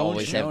surprised his Dude, if he own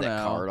always didn't. have show that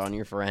now. card on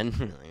your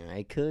friend.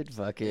 I could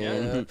fucking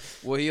Yeah.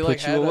 Well, he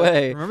put you had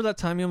away. Remember that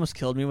time he almost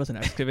killed me with an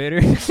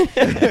excavator?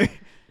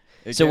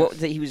 So what,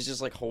 he was just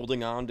like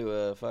holding on to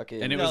a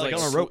fucking. And it No, was like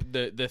like on a rope.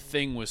 The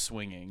thing was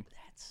swinging.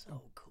 That's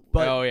so cool.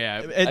 But oh yeah,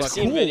 it's I've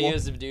seen cool.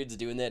 videos of dudes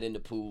doing that into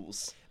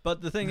pools.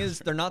 But the thing is,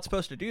 they're not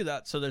supposed to do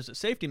that, so there's a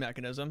safety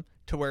mechanism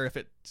to where if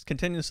it's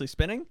continuously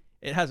spinning,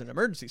 it has an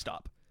emergency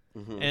stop.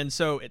 Mm-hmm. And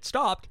so it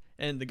stopped,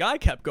 and the guy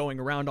kept going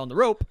around on the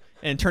rope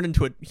and turned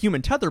into a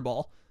human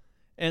tetherball,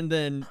 and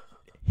then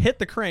hit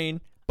the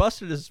crane,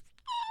 busted his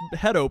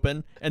head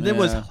open, and then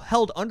was Yeah.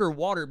 held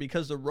underwater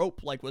because the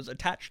rope like was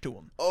attached to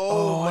him.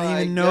 Oh, I didn't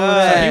my even know God.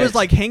 that. So he was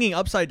like hanging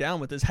upside down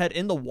with his head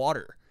in the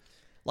water.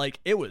 Like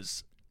it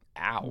was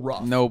Ow.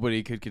 rough.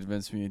 Nobody could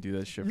convince me to do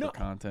that shit No. for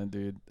content,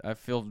 dude. I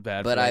feel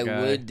bad. But for I that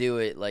guy. would do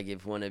it like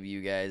if one of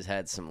you guys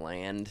had some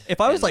land. If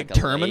I was and, like a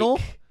terminal,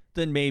 lake,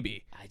 then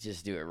maybe. I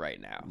just do it right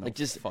now. No like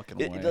just fucking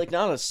it- way. like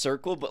not a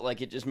circle, but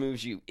like it just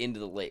moves you into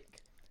the lake.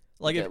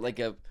 Like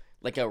if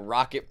Like a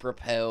rocket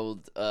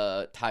propelled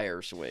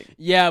tire swing.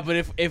 Yeah, but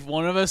if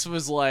one of us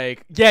was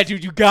like, yeah,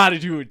 dude, you gotta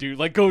do it, dude.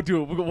 Like, go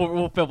do it.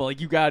 We'll film it.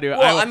 Like, you gotta do it.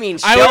 Well, I mean,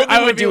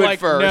 Sheldon would be do it like,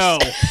 first. No.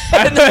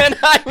 And then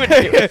I would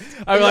do it.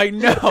 I'd be like,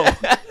 no.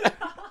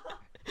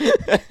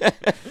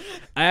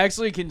 I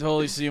actually can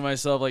totally see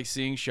myself like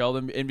seeing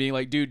Sheldon and being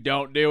like, dude,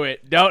 don't do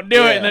it. Don't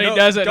do it. And then he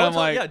does it. And I'm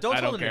like, don't I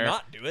tell don't him care. to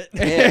not do it.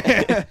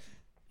 Yeah.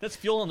 That's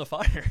fuel on the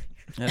fire.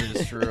 That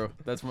is true.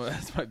 That's my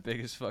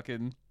biggest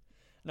fucking.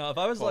 No, if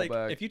I was Fall like,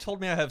 back. if you told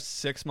me I have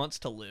 6 months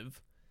to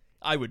live,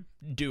 I would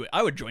do it.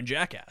 I would join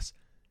Jackass.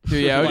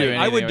 Dude, yeah, I would do Like,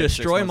 anything. I would with 6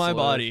 destroy months my to live.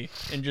 body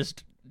and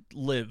just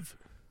live.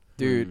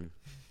 Dude,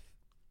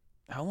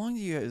 how long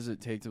does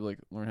it take to like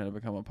learn how to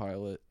become a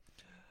pilot?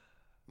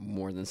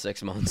 More than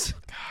 6 months.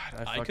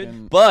 God, I could-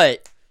 fucking.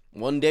 But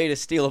one day to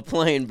steal a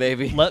plane,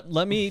 baby.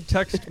 Let me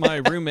text my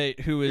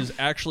roommate who is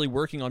actually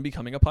working on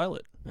becoming a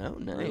pilot. Oh,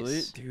 nice.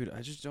 Really, dude,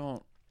 I just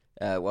don't.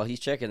 While he's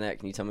checking that,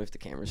 can you tell me if the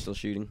camera's still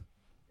shooting?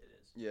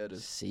 Yeah, it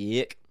is.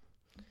 Sick.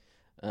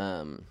 We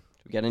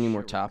got any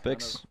more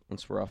topics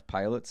once we're off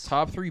pilots?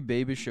 Top 3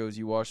 baby shows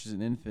you watched as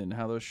an infant.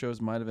 How those shows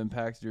might have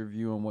impacted your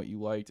view on what you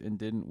liked and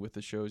didn't with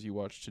the shows you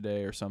watched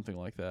today, or something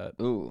like that.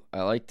 Ooh,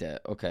 I like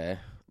that. Okay.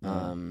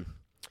 Yeah.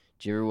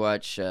 Did you ever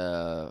watch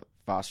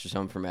Foster's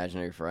Home for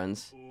Imaginary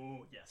Friends?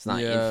 Ooh, yes. It's not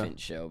an Yeah. infant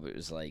show, but it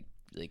was like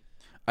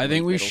I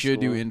think we middle should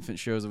do school. infant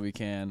shows if we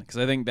can, because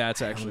I think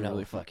that's I don't actually know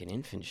really a fun. fucking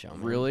infant show.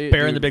 Man. Really,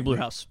 Bear in the dude, Big Blue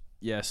House.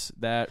 Yes,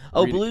 that.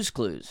 Oh, reading- Blue's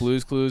Clues.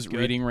 Blue's Clues, Good.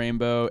 Reading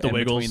Rainbow, The and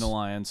Wiggles. Between the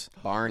Lions.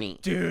 Barney.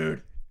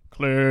 Dude.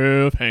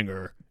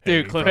 Cliffhanger.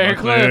 Dude, Hanging from Cliffhanger a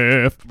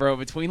Cliff. cliff. Bro,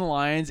 Between the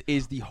Lions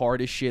is the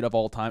hardest shit of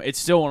all time. It's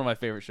still one of my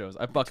favorite shows.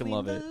 I fucking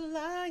love it.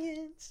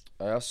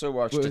 I also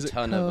watched What a was it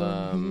ton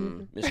of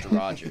Mr.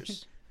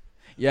 Rogers.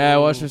 Yeah, I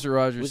watched Mr.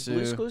 Rogers Was too.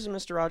 Blue's Clues and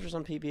Mr. Rogers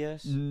on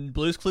PBS?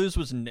 Blue's Clues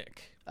was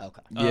Nick.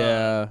 Okay.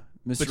 Yeah,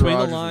 Mr. Between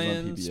Rogers the was on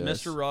Lions, PBS.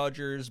 Mr.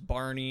 Rogers,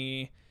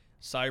 Barney,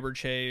 Cyber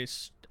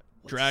Chase,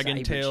 What's Dragon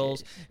Cyber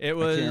Tales. Chase? It I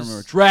was can't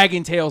remember.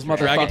 Dragon Tales, motherfucker.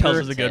 Dragon Tales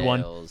is a good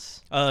one.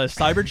 Tales.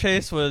 Cyber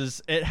Chase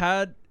was. It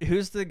had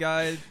who's the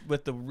guy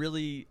with the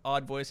really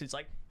odd voice? He's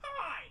like,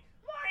 "Hi,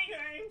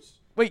 my name's."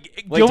 Wait,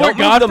 Wait, Gilbert don't move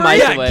the Godfrey? mic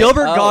Yeah, away.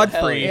 Gilbert Oh,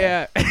 Godfrey.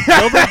 hell yeah.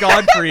 Gilbert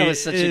Godfrey That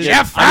was such a is. good-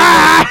 I didn't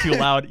want to be too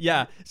loud.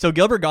 Yeah. So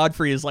Gilbert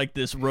Godfrey is like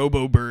this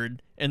robo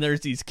bird, and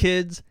there's these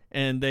kids,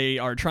 and they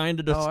are trying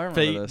to I remember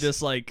defeat this.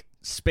 this like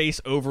space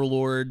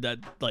overlord that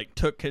like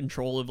took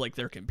control of like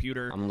their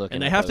computer. I'm looking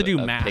and they up have to do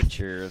a math.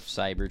 picture of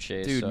Cyber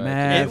Chase. Dude, so I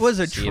math. can It was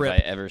a see trip.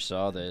 If I ever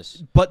saw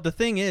this. But the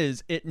thing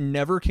is, it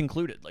never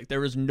concluded. Like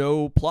there was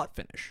no plot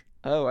finish.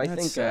 Oh, I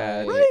That's think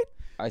sad. Right?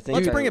 I think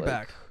Let's I, bring it like,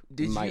 back.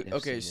 Did might you?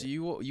 have Okay,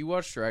 seen so it. you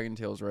watched Dragon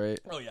Tales, right?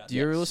 Oh yeah. Do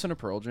you ever Yes. listen to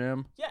Pearl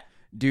Jam? Yeah.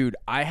 Dude,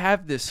 I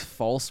have this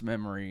false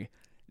memory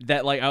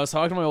that like I was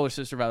talking to my older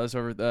sister about this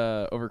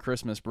over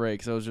Christmas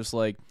break. So I was just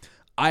like,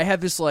 I have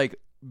this like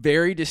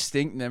very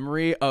distinct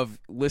memory of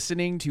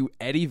listening to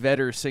Eddie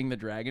Vedder sing the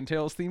Dragon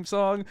Tales theme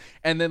song,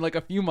 and then like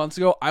a few months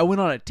ago, I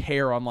went on a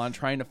tear online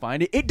trying to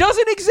find it. It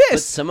doesn't exist. But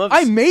some of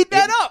I made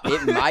that up.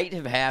 It might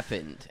have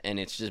happened,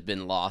 and it's just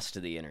been lost to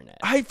the internet.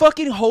 I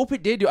fucking hope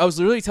it did, dude. I was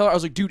literally telling her, I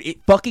was like, dude,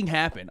 it fucking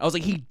happened. I was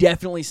like, he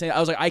definitely sang. I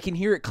was like, I can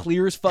hear it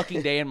clear as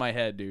fucking day in my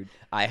head, dude.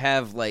 I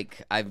have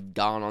I've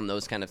gone on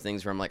those kind of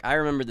things where I'm like, I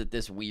remember that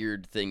this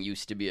weird thing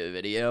used to be a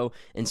video,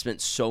 and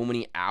spent so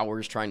many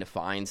hours trying to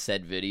find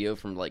said video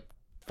from like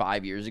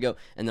 5 years ago,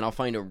 and then I'll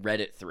find a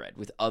Reddit thread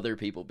with other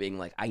people being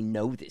like, I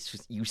know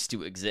this used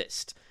to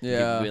exist. And Yeah.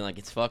 people being like,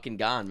 it's fucking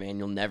gone, man.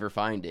 You'll never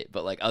find it.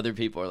 But like other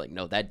people are like,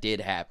 no, that did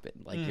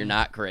happen. Like you're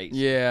not crazy.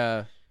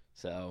 Yeah.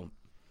 So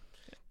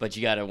But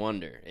you gotta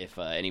wonder if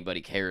anybody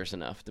cares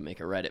enough to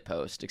make a Reddit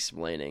post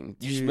explaining.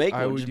 You just Dude, make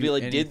I one. would Just do be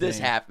like, "Did this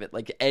anything. happen?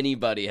 Like,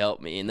 anybody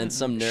help me?" And then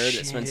some nerd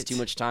that spends Shit. too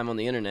much time on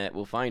the internet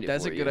will find it.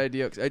 That's for a you. good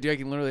idea. 'Cause I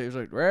can literally, it was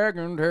like,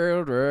 Dragon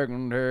Tail.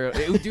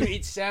 Dude,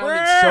 it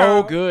sounded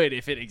so good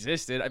if it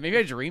existed. Maybe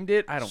I dreamed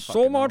it. I don't So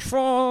fucking much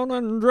know. fun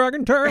in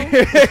Dragon Tail.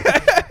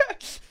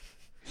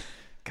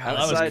 God,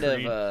 Outside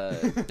that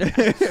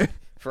was of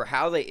for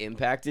how they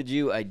impacted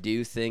you, I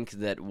do think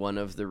that one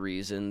of the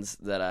reasons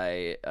that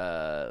I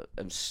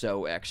am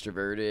so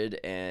extroverted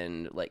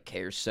and like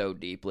care so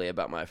deeply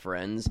about my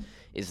friends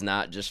is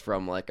not just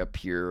from like a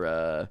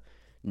pure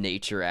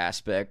nature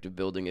aspect of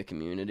building a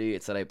community.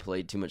 It's that I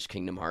played too much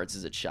Kingdom Hearts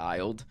as a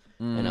child,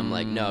 and I'm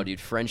like, no, dude,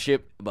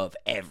 friendship above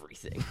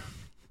everything.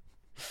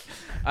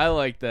 I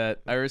like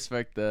that. I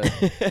respect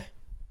that.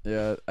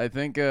 Yeah, I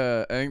think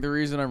the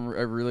reason I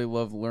really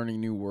love learning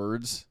new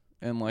words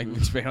and like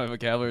expanding my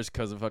vocabulary is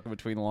because of fucking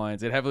Between the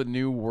Lines. They'd have a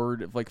new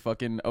word of like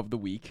fucking of the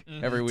week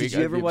every week. Did you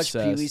I'd ever be watch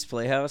obsessed. Pee-wee's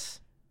Playhouse?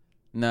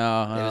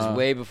 No, It was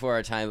way before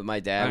our time, but my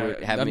dad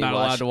would have I'm me not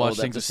allowed to watch old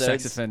things with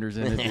episodes. sex offenders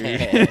in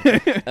it,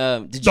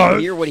 dude. Did you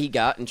hear what he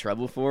got in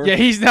trouble for? Yeah,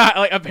 he's not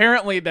like.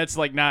 Apparently, that's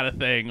like not a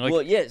thing. Like,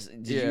 Well, yes.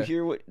 Did you Yeah.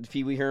 hear what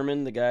Pee Wee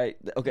Herman, the guy?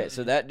 Okay,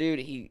 so that dude,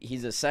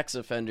 he's a sex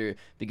offender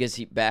because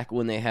he back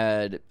when they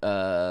had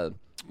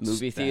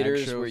movie Stag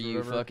theaters shows where or you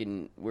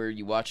whatever. where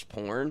you watched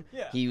porn.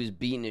 Yeah. He was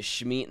beating his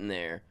schmeat in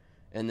there.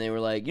 And they were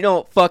like, you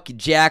don't fucking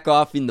jack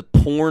off in the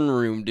porn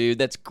room, dude.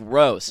 That's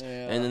gross.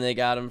 Yeah. And then they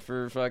got him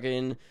for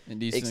fucking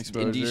indecent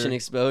exposure. indecent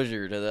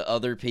exposure to the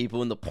other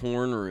people in the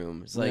porn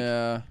room. It's like,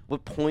 yeah.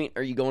 what point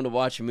are you going to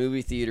watch a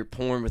movie theater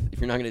porn with if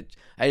you're not going to...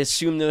 I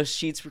assume those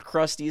sheets were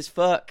crusty as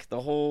fuck.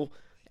 The whole...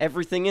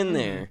 everything in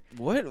there.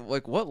 What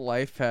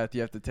life path do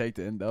you have to take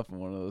to end up in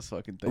one of those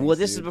fucking things? Well,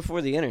 this is dude?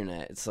 before the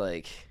internet. It's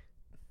like...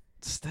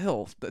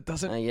 Still, that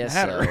doesn't I guess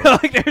matter. so.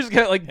 Like, there's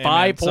got like Hey,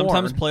 buy man, porn.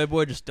 sometimes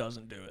Playboy just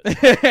doesn't do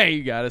it.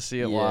 You gotta see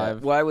it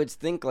live. Well, I would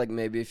think like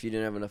maybe if you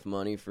didn't have enough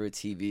money for a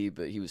TV,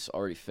 but he was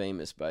already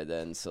famous by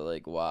then, so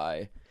like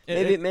why?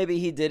 Maybe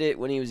he did it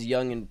when he was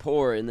young and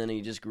poor, and then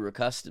he just grew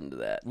accustomed to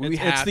that. We It's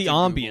have the to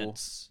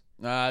ambience.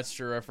 Nah, that's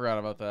true. I forgot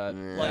about that.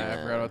 Yeah.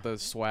 I forgot about the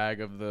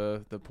swag of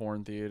the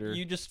porn theater.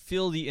 You just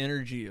feel the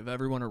energy of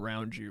everyone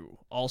around you,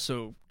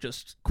 also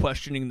just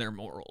questioning their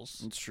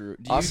morals. It's true.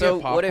 Do you Also,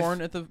 get what if-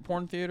 popcorn at the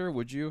porn theater?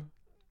 Would you?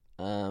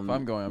 I'm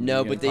going, I'm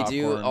no, getting but they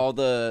do popcorn. all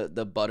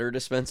the butter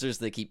dispensers.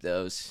 They keep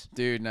those.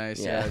 Dude, nice.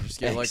 Yeah, just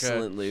get like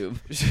excellent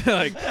lube.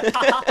 like.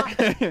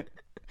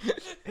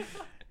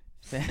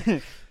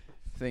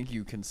 Thank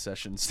you,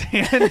 concession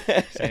stand.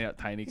 Standing out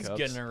tiny He's cups.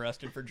 getting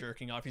arrested for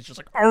jerking off. He's just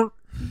like, "Arr."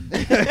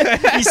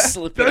 He's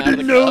slipping out of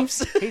the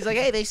cups. He's like,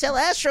 hey, they sell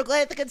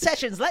Astroglide at the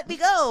concessions. Let me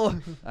go.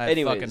 I have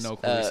Anyways, fucking no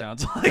clue what he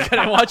sounds like. I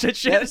didn't watch that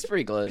shit. Yeah, that's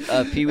pretty close.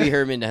 Pee Wee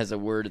Herman has a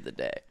word of the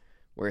day,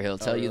 where he'll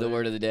tell you the really?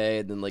 word of the day,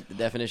 and then like the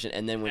definition,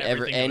 and then whenever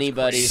Everything goes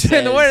anybody crazy.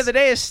 says, The word of the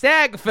day is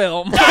stag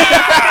film.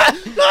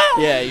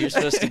 yeah, you're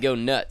supposed to go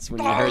nuts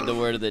when you heard the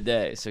word of the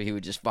day. So he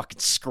would just fucking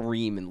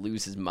scream and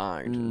lose his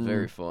mind. It was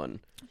very fun.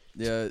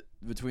 Yeah,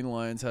 Between the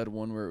Lions had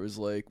one where it was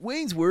like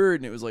Wayne's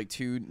word, and it was like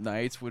two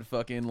knights would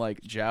fucking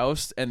like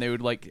joust, and they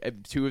would like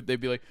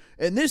they'd be like,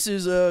 and this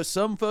is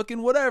some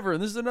fucking whatever,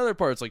 and this is another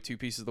part. It's like two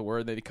pieces of the word,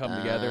 and they'd come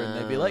together, and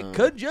they'd be like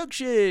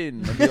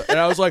conjunction, and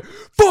I was like,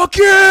 fuck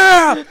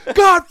yeah,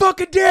 God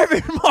fucking damn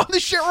it, mom,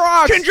 this shit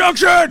rocks.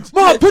 Conjunction,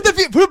 mom, put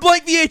a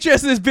blank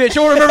VHS in this bitch.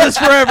 I want to remember this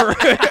forever.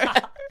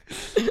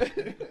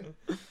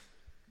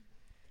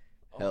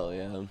 Hell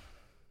yeah.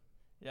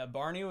 yeah,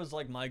 Barney was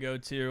like my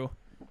go-to.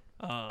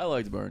 I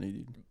liked Barney,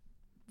 dude.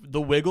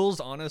 The Wiggles,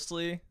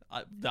 honestly,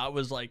 that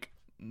was like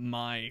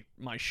my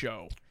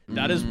show.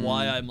 That is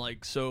why I'm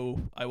like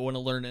I want to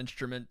learn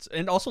instruments,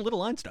 and also Little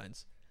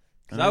Einsteins.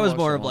 Because that was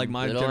more of like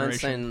my Little generation.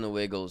 Einstein and the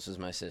Wiggles was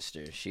my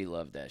sister. She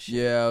loved that shit.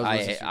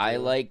 Yeah, I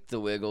liked the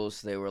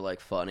Wiggles. They were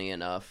like funny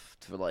enough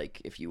to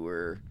like if you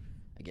were,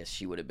 I guess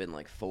she would have been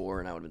like 4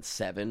 and I would have been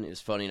 7. It was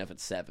funny enough at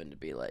 7 to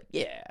be like,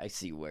 yeah, I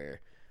see where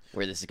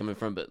this is coming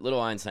from. But Little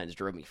Einsteins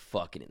drove me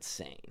fucking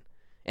insane.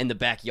 And the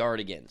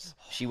Backyardigans.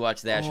 She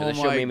watched that show. That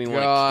show made me want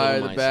to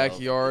kill the myself.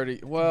 Backyard.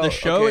 Well, The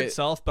show okay.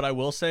 itself, but I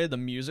will say the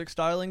music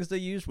stylings they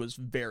used was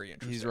very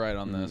interesting. He's right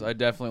on this. I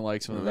definitely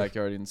like some of the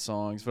Backyardigans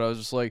songs, but I was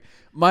just like,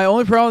 my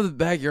only problem with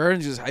the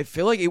Backyardigans is I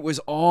feel like it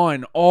was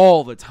on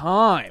all the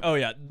time. Oh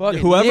yeah, Fucking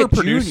whoever Nick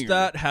produced Jr.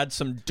 that had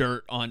some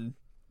dirt on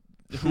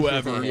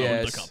whoever owned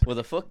Yes. the company. With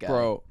a foot guy.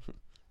 Bro,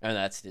 Oh,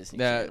 that's Disney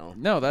that Channel.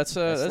 no, that's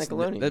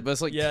Nickelodeon. that's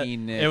like Yeah,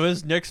 Teen Nick. it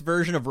was Nick's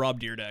version of Rob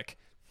Deerdeck.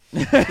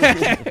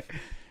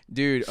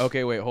 Dude,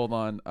 okay, wait, hold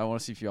on. I want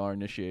to see if y'all are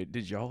initiated.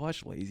 Did y'all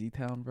watch Lazy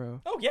Town, bro?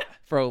 Oh yeah.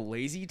 Bro,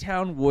 Lazy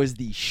Town was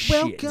the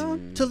shit.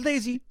 Welcome to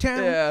Lazy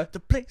Town, Yeah. the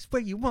place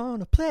where you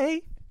wanna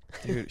play.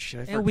 Dude,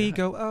 shit, I And we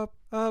forgot. go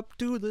up,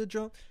 do the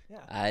jump.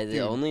 Yeah. The Dude,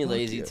 only fuck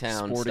Lazy yeah.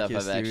 Town Sporticus, stuff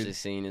I've actually dude.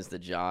 seen is the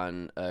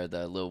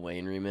Lil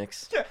Wayne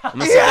remix. I'm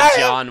gonna say the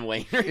John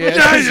Wayne remix.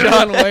 Yeah,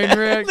 John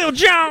Wainwright. Little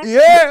John.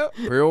 Yeah,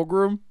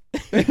 Pilgrim.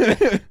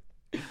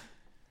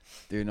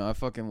 Dude, no, I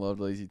fucking loved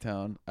Lazy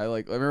Town. I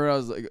remember when I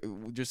was like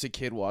just a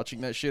kid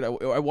watching that shit. I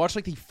watched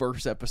like the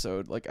first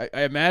episode. Like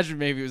I imagined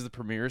maybe it was the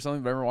premiere or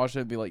something, but I remember watching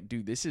it and be like,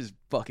 dude, this is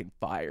fucking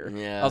fire.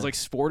 Yeah. I was like,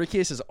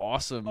 Sporticus is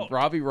awesome.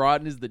 Robbie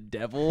Rotten is the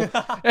devil.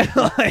 And,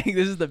 like,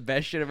 this is the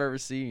best shit I've ever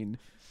seen.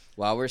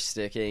 While we're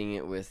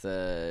sticking with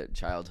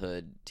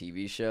childhood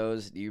TV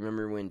shows, do you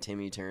remember when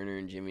Timmy Turner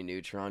and Jimmy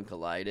Neutron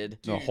collided?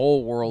 The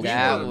whole world.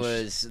 That changed.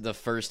 was the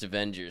first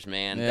Avengers,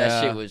 man. Yeah.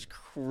 That shit was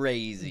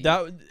crazy.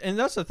 And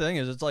that's the thing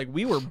is, it's like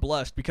we were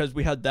blessed because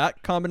we had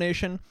that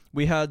combination.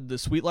 We had the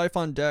Sweet Life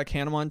on Deck,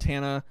 Hannah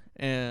Montana,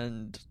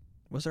 and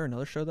was there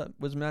another show that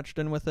was matched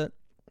in with it?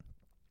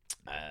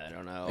 I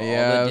don't know. Yeah,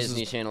 All it the was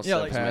Disney just Channel yeah,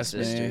 stuff like was my past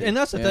me. sister. And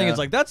that's the thing Yeah. is,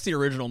 like, that's the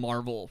original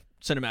Marvel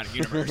Cinematic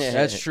Universe.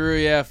 That's true,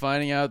 yeah.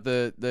 Finding out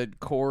that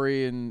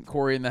Corey in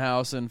the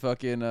house and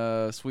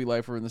fucking Sweet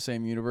Life were in the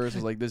same universe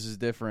was like, this is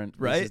different.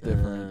 Right? This is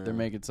different. They're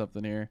making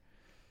something here.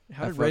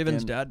 How did I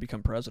Raven's fucking- dad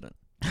become president?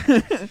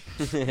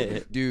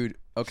 Dude,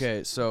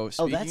 okay, so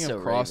speaking that's of so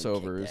Raven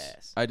crossovers, kicked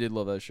ass. I did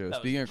love that show.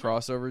 Speaking of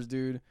crossovers,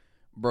 dude,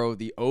 bro,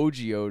 the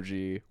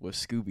OG was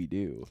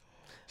Scooby-Doo.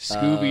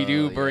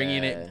 Scooby-Doo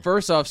bringing yeah. it.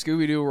 First off,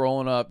 Scooby-Doo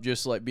rolling up,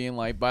 just like being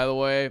like, by the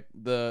way,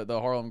 the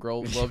Harlem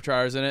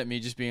Globetrotters in it, me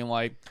just being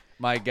like,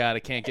 my God, I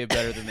can't get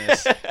better than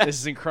this. This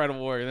is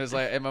incredible work. And there's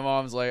like, and my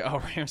mom's like,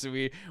 oh,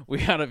 Ramsey, we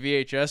got a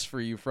VHS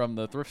for you from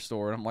the thrift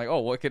store. And I'm like, oh,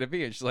 what could it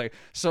be? And she's like,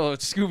 so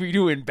it's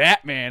Scooby-Doo and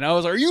Batman. I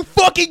was like, are you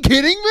fucking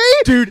kidding me?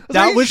 Dude,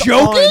 that was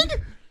joking?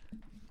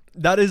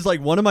 That is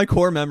like one of my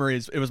core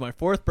memories. It was my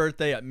 4th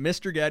birthday at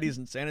Mr. Gaddy's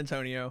in San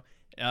Antonio.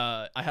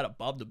 I had a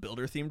Bob the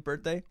Builder themed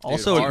birthday.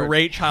 Also a hard.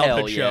 great childhood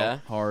Hell yeah.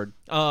 Hard.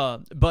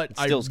 show. But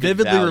I Instills good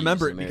vividly values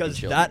remember in it American because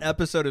children. that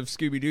episode of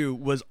Scooby-Doo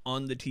was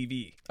on the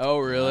TV. Oh,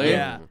 really?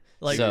 Yeah.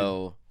 Like,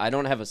 So I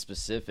don't have a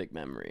specific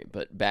memory,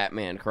 but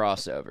Batman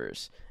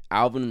crossovers.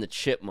 Alvin and the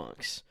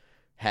Chipmunks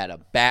had a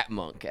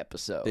Batmonk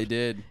episode. They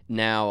did.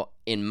 Now,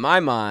 in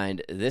my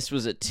mind, this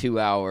was a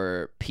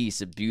 2-hour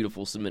piece of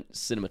beautiful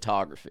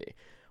cinematography.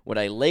 What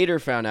I later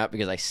found out,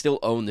 because I still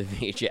own the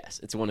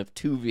VHS, it's one of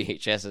 2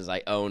 VHSs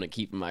I own and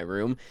keep in my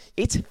room.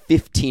 It's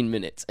 15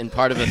 minutes and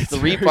part of a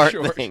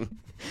 3-part thing.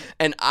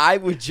 And I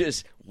would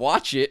just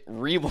watch it,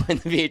 rewind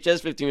the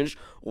VHS 15 minutes,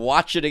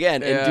 watch it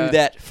again, and Yeah. do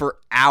that for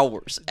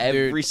hours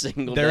every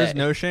single day. there is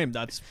no shame.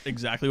 That's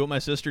exactly what my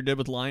sister did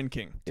with Lion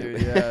King.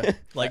 Dude, yeah.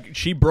 Like,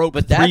 she broke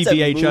But 3 that's a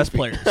VHS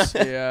movie. players.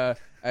 Yeah.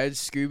 I had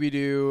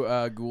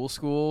Scooby-Doo Ghoul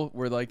School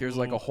where like there's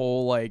like a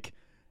whole like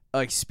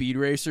speed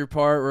racer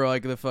part where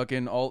like the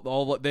fucking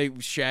all they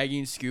Shaggy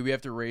and Scooby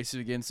have to race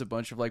against a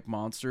bunch of like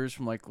monsters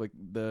from like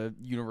the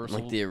Universal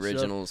Like the stuff.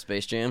 original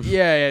Space Jam.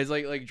 Yeah, it's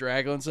like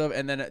Drago and stuff.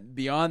 And then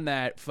beyond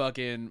that,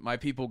 fucking my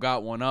people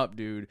got one up,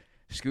 dude.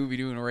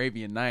 Scooby-Doo and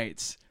Arabian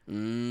Nights.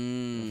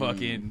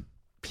 Fucking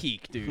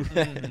peak,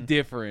 dude.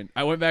 Different.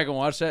 I went back and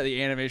watched that.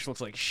 The animation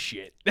looks like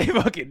shit. They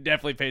fucking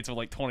definitely paid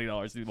someone like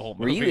 $20 to do the whole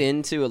Were movie. you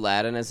into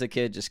Aladdin as a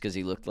kid just because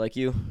he looked like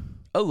you?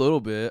 A little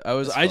bit. I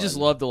That's just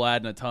fun. loved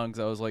Aladdin a ton because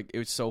I was like, it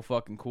was so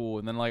fucking cool.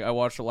 And then like I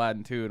watched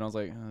Aladdin 2 and I was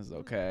like, oh, this is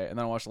okay. And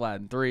then I watched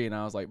Aladdin 3 and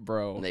I was like,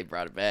 bro. And they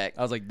brought it back.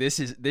 I was like, this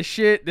is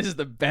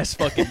the best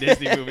fucking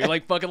Disney movie.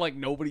 Like fucking like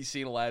nobody's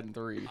seen Aladdin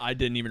 3. I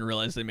didn't even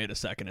realize they made a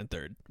 2nd and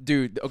 3rd.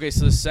 Dude, okay,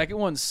 so the second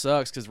one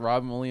sucks because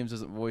Robin Williams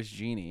doesn't voice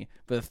Genie.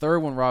 But the third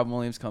one, Robin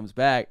Williams comes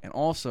back. And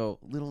also,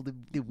 little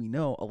did we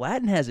know,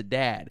 Aladdin has a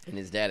dad. And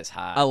his dad is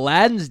hot.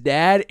 Aladdin's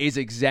dad is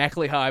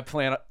exactly how I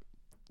plan.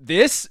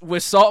 This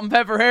with salt and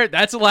pepper hair,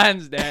 that's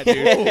Aladdin's dad,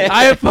 dude.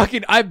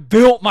 I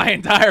built my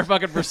entire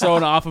fucking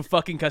persona off of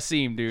fucking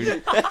Kasim,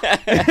 dude.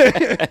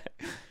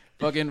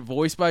 Fucking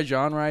voiced by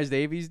John Rhys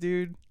Davies,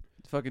 dude.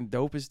 Fucking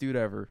dopest dude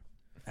ever.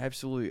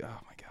 Absolutely. Oh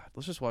my god.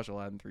 Let's just watch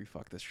Aladdin 3.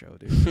 Fuck this show,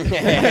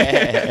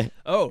 dude.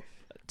 Oh,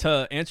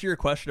 to answer your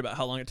question about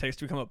how long it takes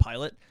to become a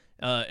pilot,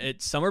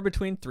 it's somewhere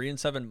between 3 and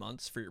 7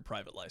 months for your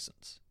private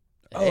license.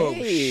 Oh,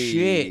 Hey.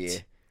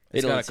 shit.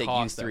 It'll gotta only take you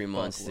cost that 3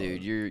 months,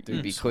 fuckload. dude.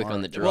 You'd be smart, quick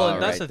on the dude. draw. Well,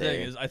 that's right the thing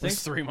there. is, I It's think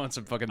 3 months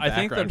of fucking I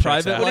think the background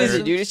checks private out What is there.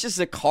 it, dude? It's just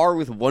a car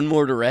with one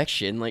more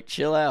direction. Like,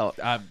 chill out.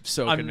 I'm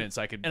so I'm- convinced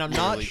I could. and I'm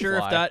not really sure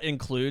fly. if that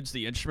includes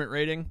the instrument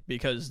rating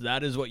because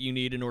that is what you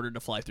need in order to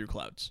fly through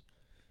clouds.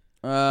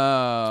 Oh.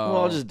 Well,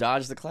 I'll just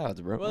dodge the clouds,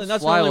 bro. Well, and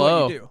that's fly really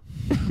low. what you do.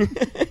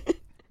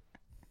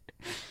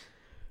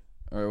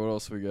 All right, what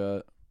else we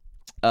got?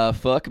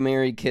 Fuck,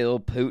 marry, kill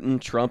Putin,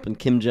 Trump, and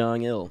Kim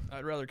Jong Il.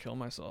 I'd rather kill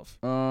myself.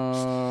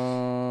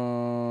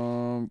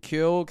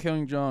 Kill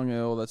Kim Jong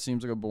Il. That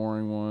seems like a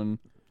boring one.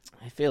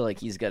 I feel like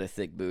he's got a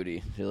thick booty.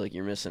 I feel like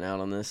you're missing out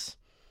on this.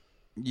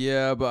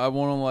 Yeah, but I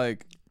want to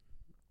like.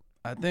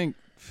 I think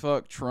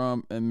fuck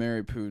Trump and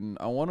marry Putin.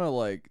 I want to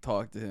like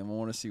talk to him. I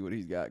want to see what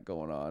he's got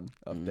going on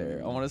up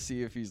there. I want to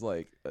see if he's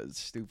like as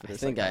stupid. I as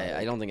think psychotic.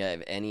 I don't think I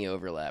have any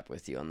overlap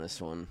with you on this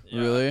one.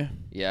 Yeah. Really.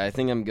 Yeah, I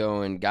think I'm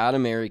going. Gotta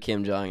marry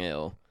Kim Jong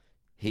Il.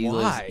 He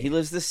Why?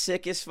 lives the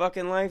sickest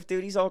fucking life,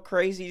 dude. He's all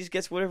crazy. He just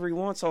gets whatever he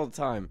wants all the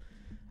time.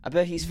 I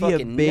bet he's Be a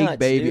fucking big nuts,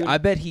 baby. dude. I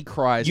bet he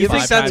cries. You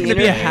think 5 that's times gonna a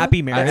be a day.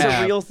 happy marriage? That's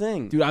Yeah. a real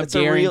thing. Dude, I'm That's a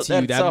real- guarantee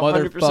you that's that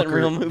 100%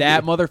 real motherfucker. movie.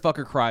 That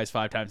motherfucker cries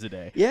 5 times a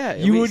day. Yeah,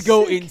 it'd You be would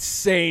go sick.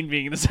 insane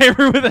being in the same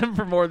room with him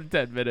for more than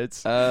 10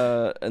 minutes.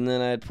 And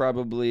then I'd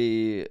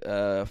probably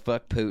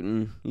fuck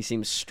Putin. He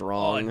seems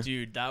strong. Oh,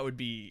 dude, that would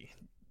be.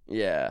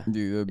 Yeah.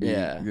 Dude, that'd be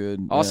Yeah.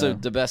 good. Also, yeah.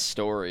 the best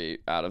story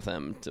out of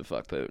him to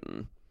fuck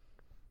Putin.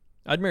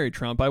 I'd marry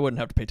Trump. I wouldn't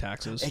have to pay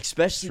taxes.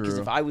 Especially because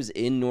True. if I was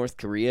in North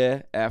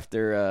Korea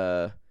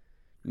after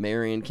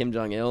marrying Kim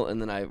Jong-il and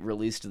then I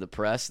released to the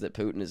press that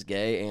Putin is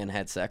gay and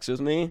had sex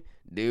with me,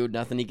 dude,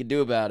 nothing he could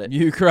do about it.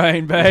 You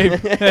crying, babe.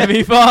 That'd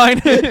be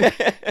fine.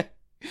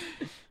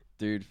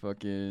 Dude,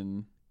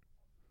 fucking.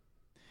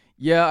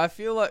 Yeah, I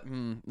feel like. This is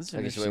an Okay, so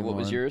wait, interesting what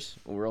was one. yours?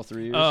 What were all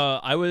three yours?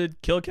 I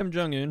would kill Kim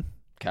Jong Un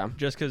Okay.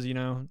 just because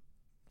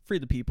free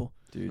the people.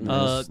 Dude,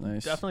 Uh,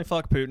 nice. Definitely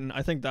fuck Putin.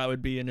 I think that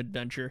would be an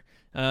adventure.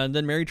 And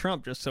then marry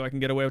Trump just so I can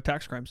get away with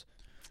tax crimes.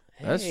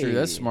 That's true.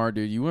 That's Hey. smart,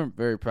 dude. You weren't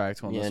very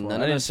practical on Yeah, this one. none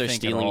I of didn't us are think at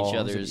stealing all. each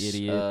I was an other's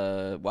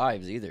idiot.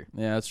 wives either.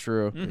 Yeah, that's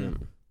true.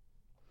 Mhm.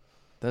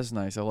 That's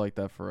nice. I like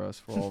that for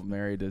us. We're all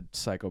married to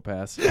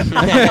psychopaths.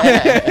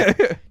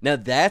 Now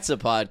that's a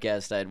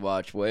podcast I'd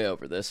watch way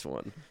over this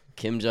one.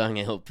 Kim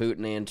Jong-il,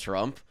 Putin, and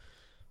Trump,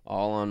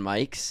 all on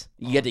mics.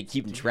 You get to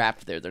keep them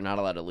trapped there. They're not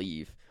allowed to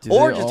leave. Do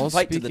Or they just all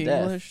fight to speak the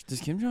death. English? Does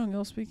Kim Jong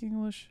Il speak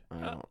English?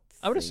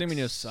 I would think assume he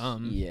knows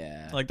some.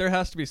 Yeah. Like there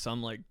has to be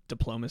some like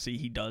diplomacy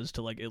he does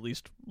to like at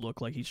least look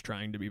like he's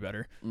trying to be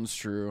better. It's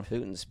true.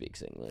 Putin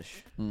speaks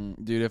English.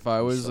 Dude, if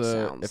I was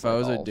still sounds if I like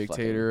was a all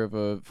dictator of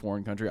a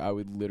foreign country, I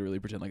would literally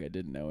pretend like I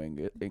didn't know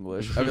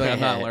English. I'd be like, I'm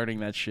not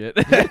learning that shit.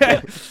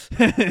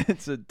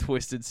 It's a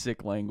twisted,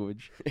 sick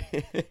language.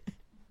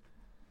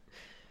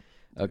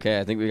 Okay,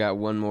 I think we got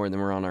one more, and then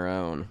we're on our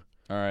own.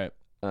 All right.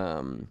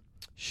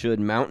 Should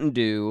Mountain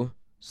Dew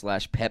 /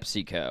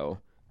 PepsiCo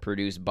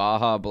produce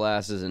Baja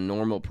Blast as a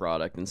normal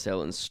product and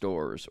sell in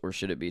stores, or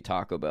should it be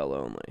Taco Bell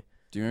only?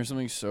 Do you hear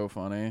something so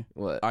funny?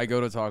 What? I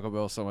go to Taco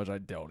Bell so much I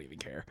don't even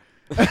care.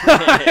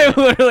 I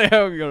literally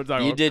have to go to Taco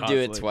Bell. You did do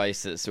it constantly.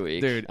 twice this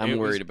week. Dude, I'm it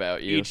was- worried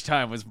about you. Each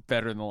time was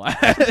better than the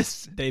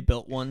last. They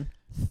built one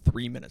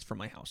 3 minutes from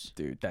my house.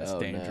 Dude, that's Oh, no.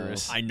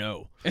 dangerous. I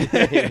know.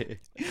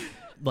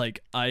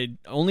 Like I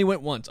only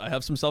went once. I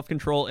have some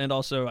self-control and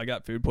also I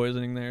got food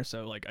poisoning there,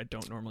 so like I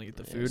don't normally eat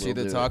the food. See, We'll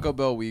the do it. Taco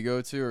Bell we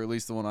go to, or at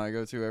least the one I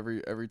go to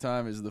every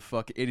time, is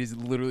it is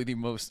literally the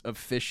most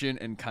efficient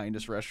and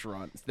kindest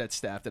restaurant that's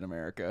staffed in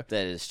America.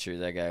 That is true.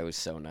 That guy was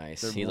so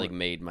nice. They're He more- like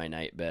made my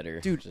night better.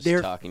 Dude, just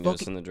they're talking to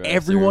us in the drive.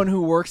 everyone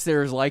who works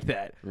there is like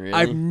that. Really?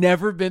 I've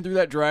never been through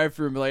that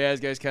drive-through and be like, yeah,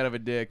 this guy's kind of a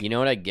dick. You know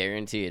what I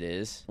guarantee it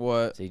is?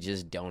 What? They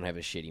just don't have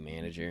a shitty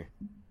manager.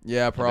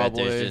 Yeah, I bet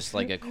probably. there's just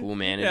like a cool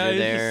manager Yeah, he's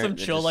there. just some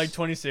that chill just-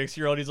 like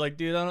 26-year-old. He's like,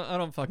 dude, I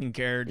don't fucking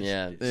care. Just,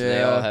 Yeah, so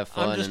they all Yeah. have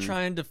fun. I'm just and-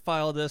 trying to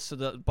file this so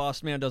the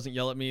boss man doesn't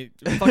yell at me.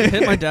 Fucking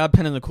hit my dab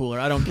pen in the cooler.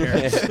 I don't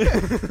care.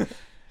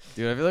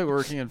 Dude, I feel like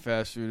working in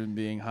fast food and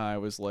being high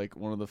was like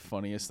one of the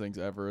funniest things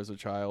ever as a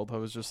child. I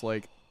was just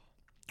like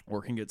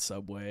working at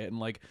Subway and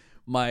like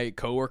my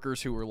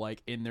coworkers who were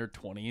like in their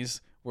 20s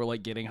were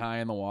like getting high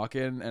in the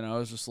walk-in, and I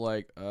was just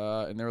like,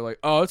 and they were like,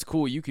 "Oh, it's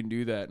cool, you can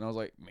do that." And I was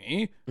like,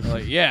 "Me?" They're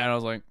like, "Yeah." And I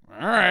was like,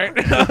 "All right."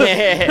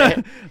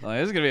 Like,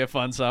 this is gonna be a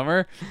fun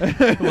summer.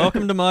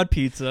 Welcome to Mod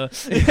Pizza.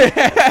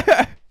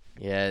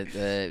 Yeah,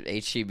 the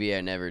HEB,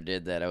 I never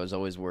did that. I was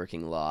always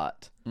working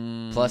lot.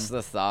 Plus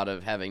the thought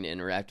of having to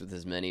interact with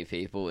as many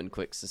people in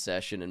quick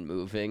succession and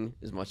moving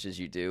as much as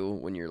you do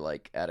when you're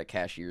like at a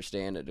cashier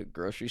stand at a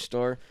grocery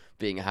store.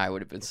 Being high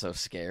would have been so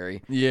scary.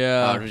 I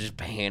Yeah. would have just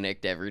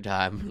panicked every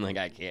time. Like,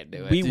 I can't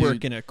do it. We Dude.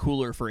 work in a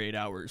cooler for 8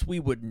 hours. We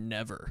would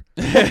never.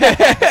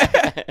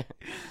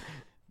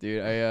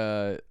 Dude,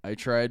 I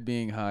tried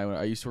being high when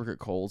I used to work at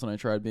Kohl's, and I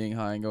tried being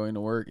high and going to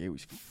work. It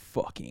was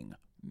fucking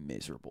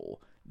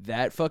miserable.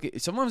 That fucking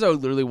sometimes I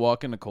would literally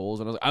walk into Kohl's,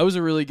 and I was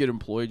a really good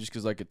employee just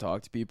because I could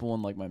talk to people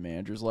and like my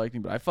managers liked me.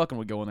 But I fucking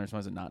would go in there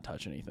sometimes and not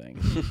touch anything.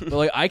 But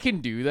like I can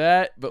do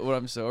that. But when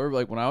I'm sober,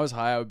 like when I was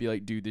high, I would be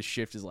like, dude, this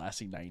shift is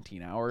lasting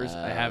 19 hours.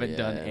 I Oh, haven't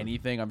done yeah.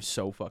 anything. I'm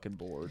so fucking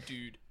bored.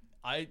 Dude,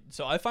 I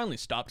finally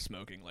stopped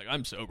smoking. Like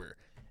I'm sober,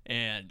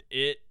 and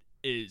it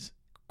is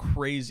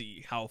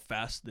crazy how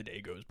fast the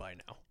day goes by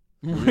now.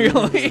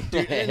 Really?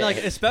 Dude, and like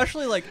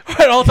especially like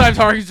At all times,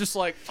 Harky's just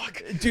like,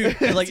 fuck, dude,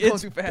 like going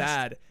it's too fast.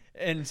 bad.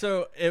 And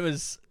so it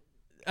was.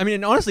 I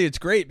mean, honestly, it's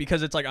great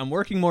because it's like I'm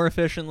working more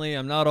efficiently.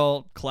 I'm not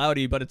all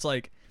cloudy, but it's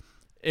like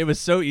it was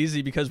so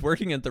easy because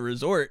working at the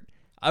resort,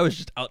 I was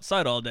just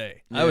outside all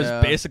day. I was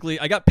Yeah.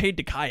 basically I got paid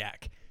to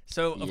kayak,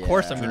 so of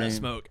course I'm gonna Dream.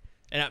 smoke.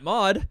 And at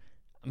Mod,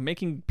 I'm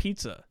making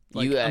pizza.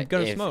 Like You, I'm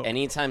gonna if smoke.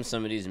 anytime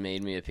somebody's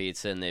made me a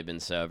pizza and they've been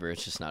sober,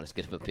 it's just not as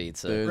good of a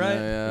pizza. Dude, Right?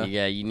 yeah.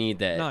 Yeah, you need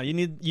that. No,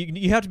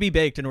 you have to be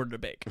baked in order to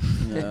bake.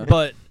 Yeah.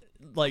 But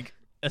like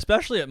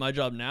especially at my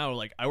job now,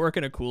 like I work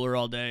in a cooler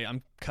all day.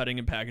 I'm cutting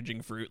and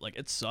packaging fruit. Like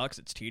it sucks,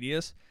 it's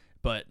tedious,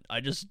 but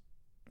I just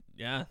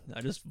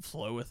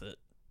flow with it.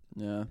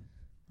 Yeah.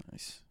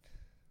 Nice.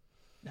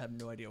 I have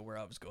no idea where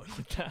I was going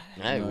with that.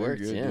 Yeah, it No, you're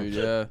works, good, yeah. dude,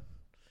 yeah.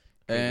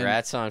 And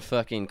Congrats on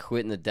fucking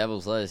quitting the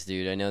devil's lettuce,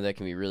 dude. I know that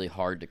can be really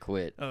hard to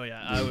quit. Oh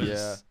yeah, I was.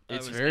 yeah, I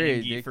it's was very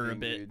angy addicting for a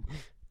bit. dude.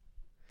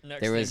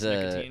 Next There was thing's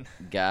a nicotine.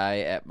 guy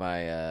at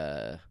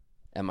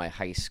my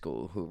high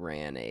school who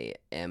ran a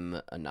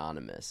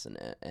Anonymous, an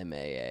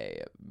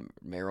MAA,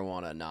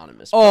 Marijuana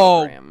Anonymous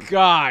Oh program.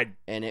 God,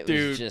 And it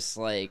dude. was just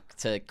like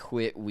to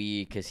quit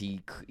weed because he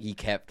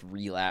kept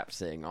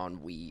relapsing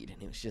on weed,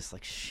 and it was just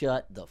like,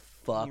 shut the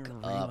fuck You're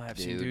up,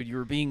 relapsing, dude. You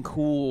were being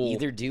cool.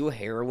 Either do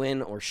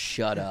heroin or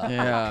shut up.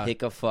 Yeah.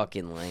 Pick a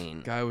fucking lane.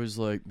 Guy was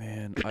like,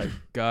 man,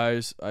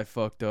 I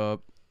fucked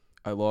up.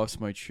 I lost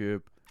my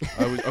chip.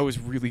 I was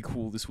really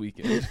cool this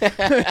weekend.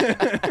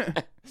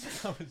 That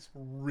was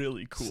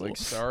really It's cool. like,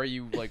 sorry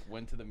you like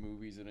went to the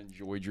movies and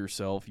enjoyed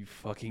yourself, you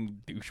fucking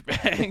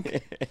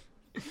douchebag.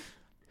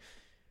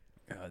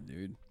 God,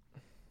 dude.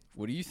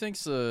 What do you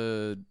think's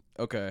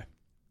okay?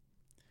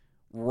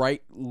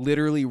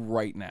 Literally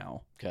right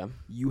now, Okay.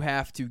 you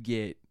have to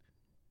get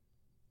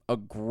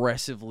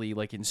aggressively,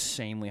 like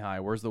insanely high.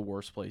 Where's the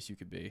worst place you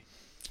could be?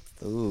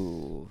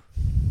 Ooh.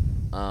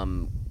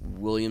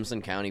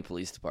 Williamson County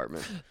Police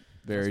Department.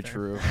 Very That's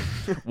true.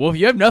 Well, if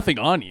you have nothing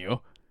on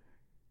you,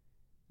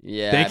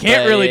 Yeah, They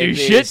can't but really do it'd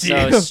be shit to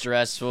so you.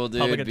 stressful,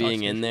 Public dude,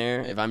 being in intoxication.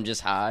 there. If I'm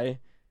just high.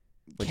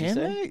 What'd you can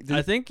say? they?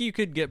 I think you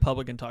could get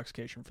public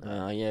intoxication for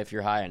that. Yeah, if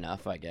you're high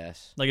enough, I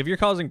guess. Like if you're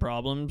causing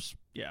problems,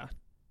 yeah.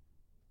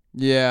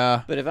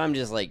 Yeah. But if I'm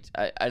just like,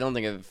 I don't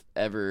think I've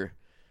ever.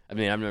 I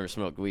mean, I've never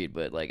smoked weed,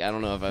 but like, I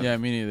don't know if I've. Yeah,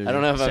 me neither. I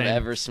don't know if I've Same.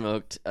 ever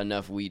smoked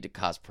enough weed to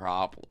cause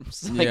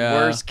problems. Like, Yeah.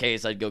 worst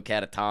case, I'd go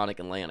catatonic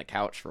and lay on a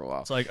couch for a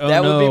while. It's like, oh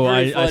That would be no,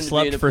 very fun I to be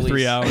slept in a for 3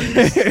 police-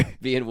 hours.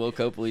 Be in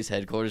Wilco Police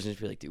Headquarters and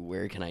just be like, dude,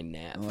 where can I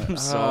nap? Like, I'm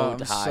so I'm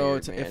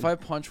tired, so man. if I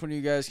punch one of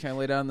you guys, can I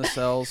lay down in the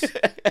cells?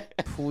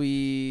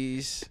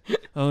 Please.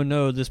 Oh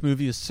no, this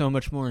movie is so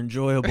much more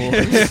enjoyable.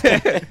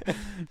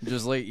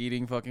 Just like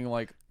eating fucking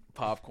like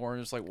popcorn,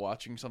 just like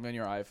watching something on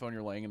your iPhone,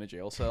 you're laying in a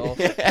jail cell.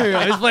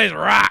 Yeah. This place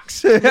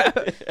rocks.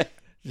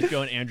 Just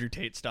going Andrew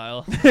Tate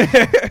style.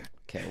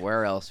 Okay,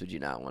 where else would you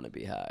not want to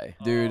be high?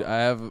 Dude, I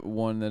have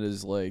one that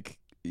is like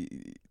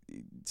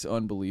it's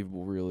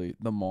unbelievable, really.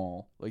 The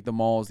mall. Like the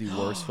mall is the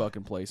worst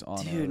fucking place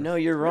on Dude, earth. no,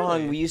 you're wrong.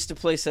 Really? We used to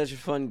play such a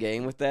fun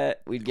game with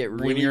that. We'd get When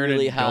really, you're an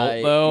really adult,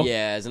 high. though,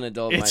 Yeah, as an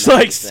adult, It's might not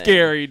like be the same.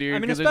 scary, dude. I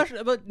mean, 'cause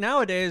especially, but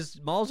nowadays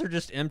malls are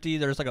just empty.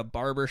 There's like a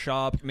barber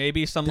shop,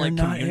 maybe some They're like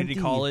not community empty.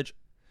 college.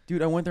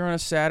 Dude, I went there on a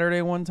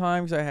Saturday one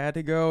time because I had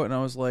to go, and I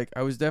was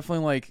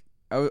definitely like,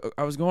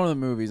 I was going to the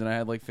movies, and I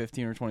had like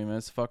 15 or 20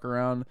 minutes to fuck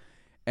around,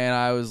 and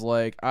I was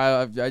like,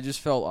 I just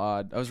felt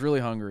odd. I was really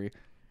hungry,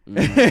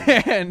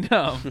 and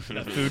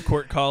The food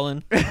court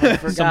calling.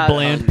 Forgot Some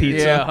bland hungry.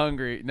 pizza. yeah,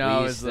 hungry. No, it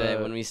We was used to,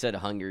 when we said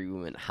hungry, we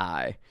went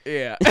high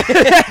yeah.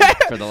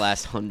 for the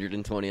last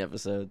 120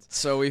 episodes.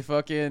 So we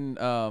fucking,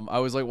 I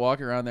was like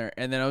walking around there,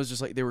 and then I was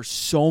just like, there were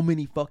so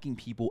many fucking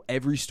people.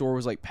 Every store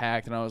was like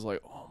packed, and I was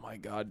like, oh my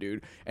god,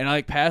 dude. And I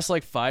like passed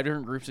like 5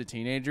 different groups of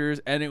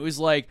teenagers, and it was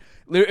like,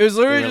 it was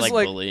They literally were just like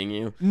like, bullying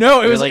you. no,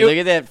 It it was was like, it, look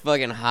at that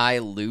fucking high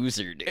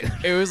loser, dude.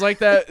 it was like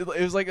that. It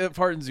was like that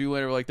part in Zoolander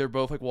where like they're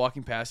both like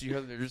walking past each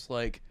other, they're just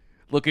like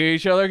looking at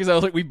each other because I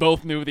was like, we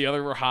both knew the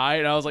other were high,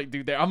 and I was like,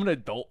 dude, I'm an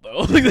adult though.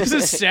 Like this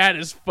is sad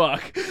as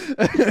fuck.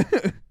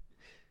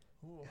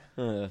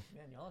 Uh, Man,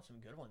 y'all have some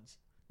good ones.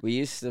 We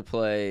used to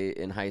play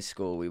in high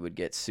school. We would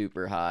get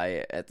super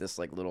high at this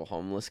like little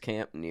homeless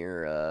camp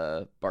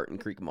near Barton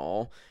Creek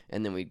Mall,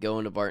 and then we'd go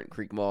into Barton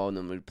Creek Mall, and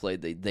then we'd play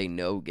the They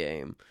Know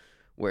game,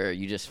 where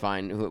you just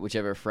find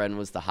whichever friend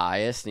was the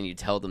highest, and you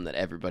tell them that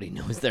everybody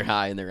knows they're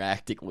high and they're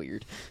acting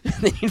weird, and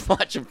then you'd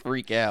watch them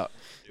freak out.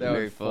 That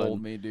Very would fold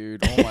fun. me,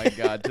 dude. Oh my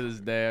god, to this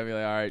day I'd be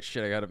like, all right,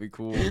 shit, I gotta be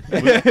cool.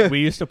 We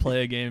used to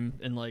play a game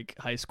in like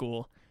high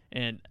school,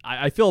 and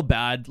I feel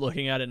bad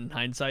looking at it in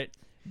hindsight.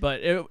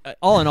 But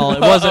all in all, it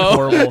wasn't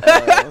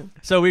horrible.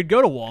 So we'd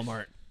go to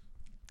Walmart,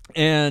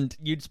 and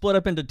you'd split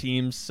up into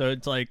teams. So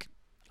it's like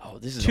Oh,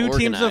 this is 2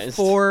 teams of organized.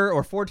 4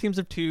 or 4 teams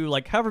of 2,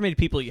 like however many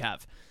people you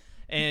have.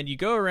 And you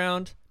go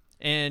around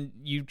and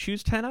you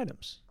choose 10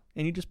 items,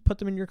 and you just put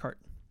them in your cart.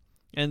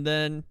 And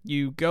then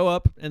you go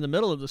up in the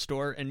middle of the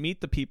store and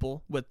meet the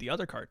people with the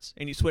other carts,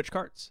 and you switch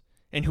carts.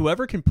 And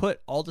whoever can put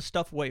all the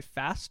stuff away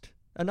fast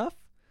enough,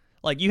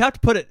 like you have to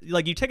put it,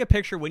 like you take a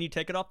picture when you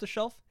take it off the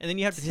shelf, and then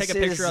you have to take a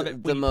picture of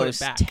it the when you put it most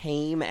back.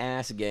 tame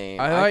ass game.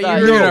 I thought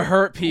you were No, gonna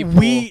hurt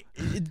people.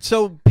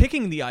 So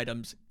picking the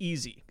items,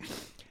 easy.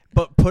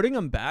 But putting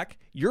them back,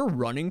 you're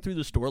running through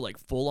the store like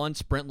full on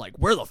sprint, like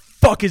where the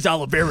fuck is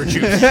aloe vera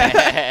juice?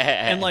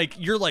 And like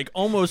you're like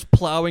almost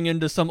plowing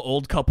into some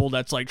old couple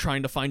that's like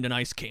trying to find a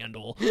nice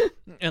candle,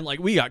 and like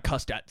we got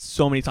cussed at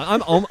so many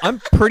times. I'm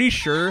pretty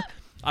sure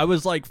I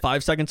was like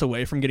 5 seconds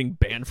away from getting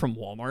banned from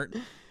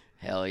Walmart,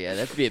 Hell yeah,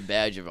 that'd be a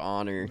badge of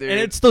honor. Dude. and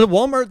it's the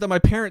Walmart that my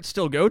parents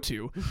still go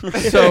to.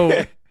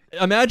 So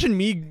imagine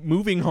me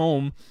moving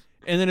home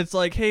And then it's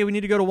like, hey, we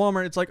need to go to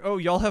Walmart. It's like, oh,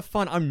 y'all have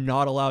fun. I'm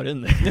not allowed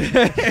in there.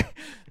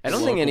 I don't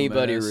think Local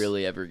anybody menace.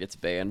 really ever gets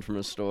banned from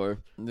a store.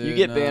 you Dude,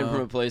 get banned no.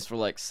 from a place for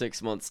like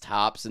 6 months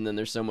tops, and then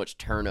there's so much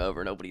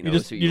turnover, nobody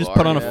knows who You just are.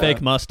 put on a yeah. fake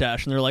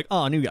mustache, and they're like,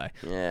 oh, new guy.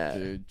 Yeah.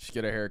 Dude, just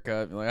get a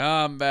haircut. Be like,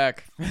 I'm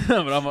back,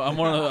 but I'm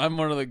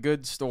one of the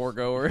good store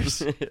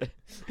goers.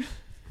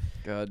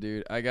 God,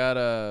 dude,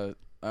 I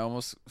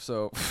almost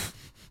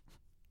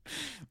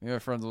me and my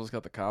friends almost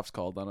got the cops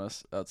called on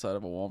us outside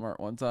of a Walmart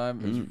one time.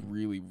 It was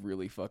really,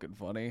 really fucking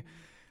funny.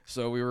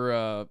 So we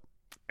were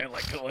and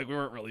like we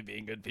weren't really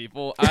being good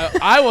people.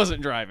 I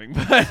wasn't driving,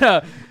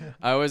 but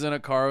I was in a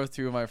car with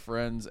two of my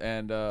friends,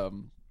 and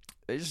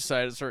they just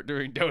decided to start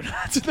doing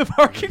donuts in the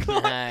parking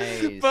lot.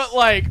 Nice. But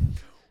like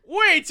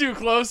way too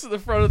close to the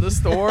front of the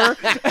store.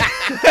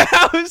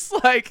 I was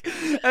like,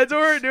 that's what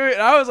we're doing.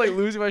 And I was like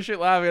losing my shit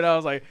laughing. And I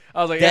was like,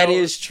 That yeah,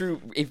 is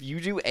true. If you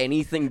do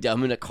anything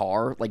dumb in a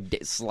car, like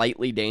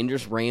slightly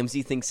dangerous,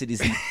 Ramsey thinks it is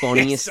the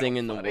funniest so thing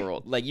in funny. the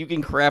world. Like, you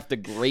can craft a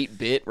great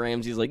bit.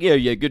 Ramsey's like, yeah,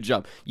 good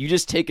job. You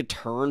just take a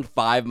turn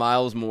 5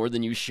 miles more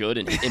than you should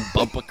and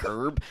bump a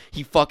curb.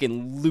 He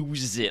fucking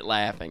loses it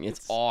laughing.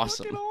 It's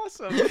awesome. fucking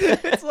awesome.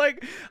 It's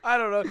like, I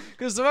don't know,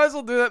 because sometimes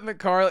we'll do that in the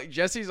car. Like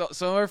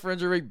some of our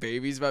friends are big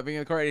babies about being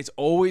in the car, and it's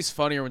always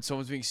funnier when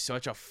someone's being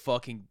such a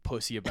fucking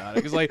pussy about it.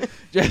 Because like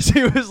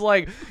Jesse was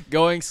like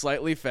going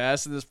slightly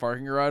fast in this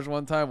parking garage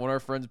one time. One of our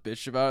friends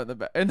bitched about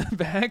it in the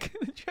back,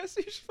 and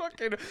Jesse just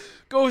fucking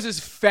goes as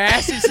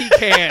fast as he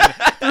can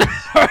through the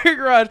parking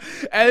garage,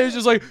 and it's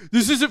just like,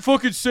 this isn't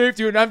fucking safe,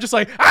 dude. And I'm just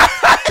like,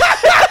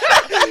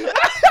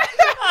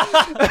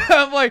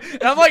 I'm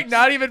like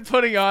not even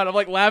putting on. I'm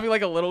like laughing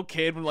like a little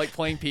kid when like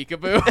playing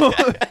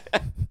peekaboo.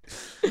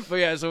 But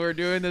yeah, so we're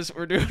doing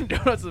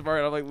donuts in the bar,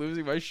 and I'm like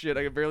losing my shit.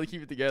 I can barely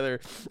keep it together.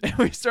 And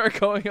we start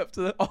going up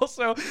to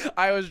also,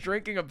 I was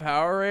drinking a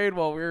Powerade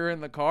while we were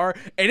in the car,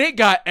 and it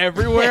got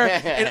everywhere,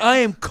 and I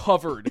am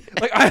covered.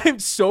 Like, I am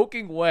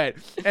soaking wet.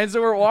 And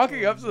so we're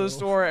walking up to the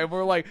store, and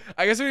we're like,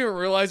 I guess we didn't even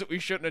realize that we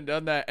shouldn't have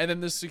done that. And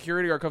then the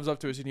security guard comes up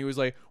to us, and he was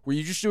like, were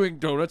you just doing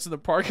donuts in the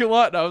parking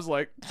lot? And I was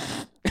like,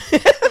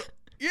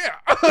 yeah.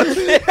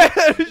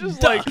 It was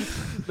just like,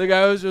 the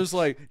guy was just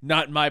like,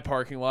 not in my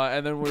parking lot.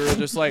 And then we were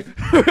just like,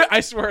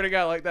 I swear to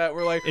God, like that.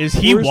 We're like, Is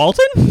he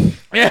Walton?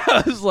 yeah.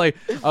 I was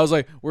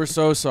like, we're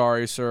so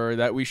sorry, sir,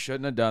 that we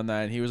shouldn't have done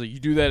that. And he was like, you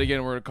do that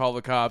again, we're gonna call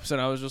the cops.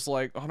 And I was just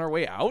like, on our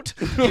way out.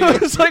 I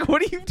was like,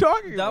 what are you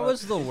talking about? That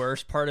was the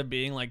worst part of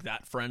being like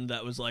that friend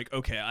that was like,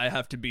 okay, I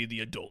have to be the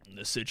adult in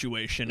this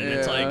situation. And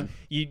it's Yeah. like,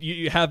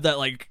 you have that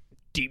like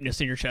deepness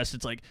in your chest.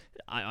 It's like,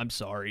 I'm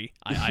sorry.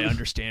 I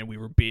understand we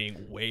were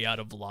being way out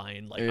of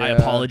line. Like, I Yeah.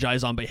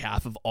 apologize on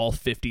behalf of all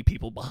 50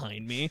 people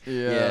behind me.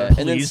 Yeah, Please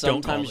and then don't call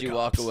sometimes the you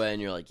walk cops. away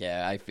and you're like,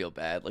 yeah, I feel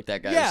bad. Like,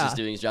 that guy was Yeah. just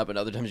doing his job. And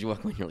other times you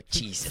walk away and you're like,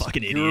 Jesus,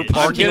 Fucking you're idiot. a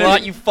parking I'm gonna-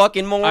 lot, you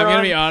fucking moron. I'm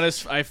gonna be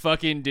honest. I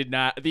fucking did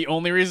not. The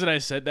only reason I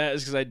said that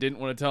is because I didn't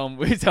want to tell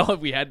him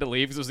we had to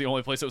leave because it was the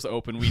only place that was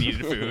open. We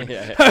needed food.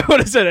 Yeah. I would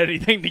have said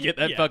anything to get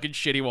that Yeah. fucking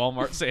shitty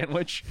Walmart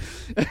sandwich.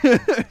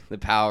 The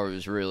power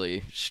was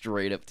really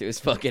straight up to his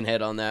fucking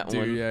head on that Dude,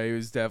 one. yeah, he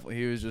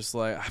was just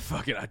like,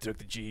 I took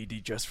the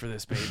GED just for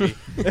this, baby.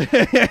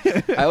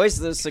 I always,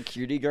 those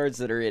security guards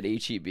that are at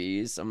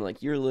HEBs, I'm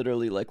like, you're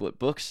literally like what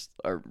books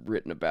are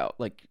written about.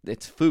 Like,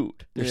 it's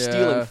food. They're Yeah.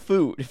 stealing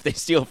food. If they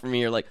steal from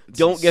me, you're like,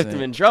 don't get them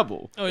insane. in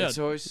trouble. Oh, yeah. It's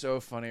always so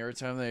funny. Every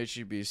time the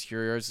HEB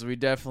security guards, we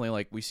definitely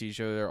like we see each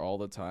other there all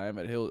the time,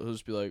 and he'll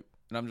just be like,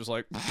 and I'm just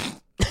like,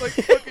 like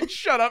fucking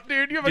shut up,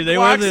 dude. You have a Do they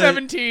wear Glock the-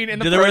 17 in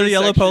the Do they wear the produce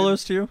yellow section.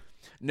 polos too?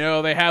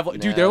 No, they have,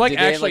 dude. No, They're like dude,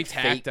 they have, actually like,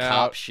 tacked fake out.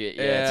 cop shit.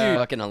 Yeah, Yeah. it's Dude,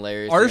 fucking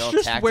hilarious. Ours They're all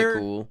just wear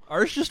tactical.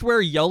 ours just wear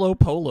yellow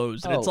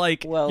polos, and Oh, it's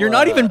like well, you're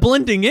not even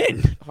blending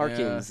in.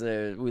 Harkins,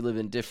 we live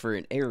in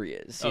different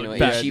areas. You Oh, know,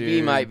 yeah, HEB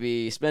dude. might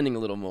be spending a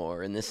little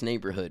more in this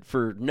neighborhood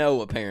for no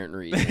apparent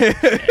reason.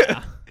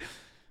 Yeah.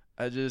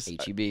 I just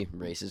HEB,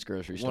 racist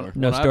grocery store.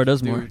 No store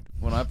does more.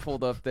 When I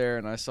pulled up there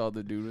and I saw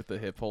the dude with the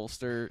hip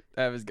holster,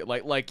 I was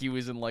like he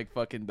was in like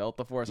fucking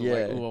Delta Force. I was like,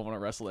 Yeah. ooh, I want to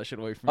wrestle that shit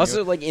away from Also,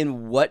 you. like,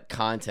 in what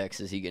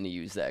context is he going to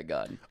use that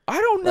gun? I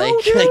don't know,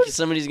 Like, dude. like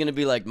somebody's going to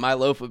be like, my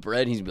loaf of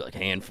bread, and he's going to be like,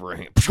 hand for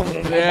hand.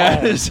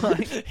 Yeah, it's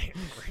like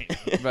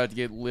about to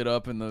get lit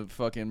up in the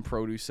fucking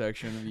produce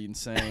section and be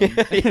insane.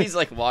 He's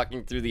like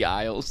walking through the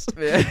aisles.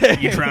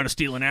 You trying to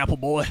steal an apple,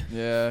 boy?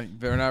 Yeah, you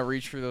better not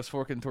reach for those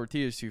fucking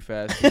tortillas too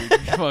fast, dude. You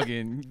fucking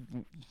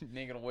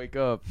ain't gonna wake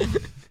up.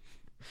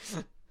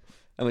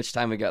 How much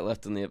time we got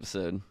left in the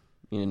episode?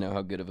 You didn't know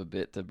how good of a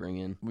bit to bring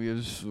in. We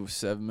have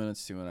 7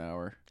 minutes to an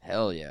hour.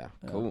 Hell yeah.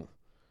 Cool.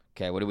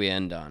 Okay, what do we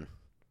end on?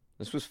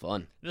 This was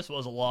fun. This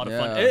was a lot of Yeah.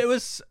 fun. It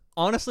was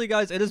honestly,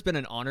 guys, it has been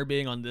an honor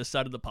being on this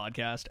side of the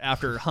podcast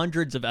after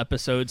hundreds of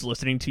episodes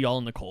listening to y'all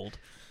in the cold.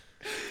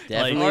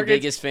 Definitely Like,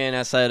 biggest fan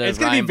outside of it's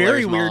gonna Ryan be very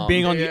Blair's weird mom.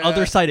 being on the Yeah.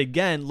 other side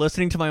again,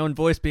 listening to my own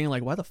voice, being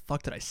like, "Why the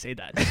fuck did I say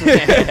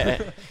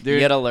that?" You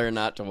gotta learn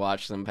not to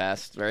watch them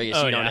past, or I guess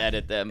Oh, you don't yeah.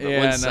 edit them. But Yeah,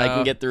 once I no.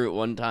 can get through it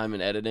one time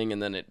in editing,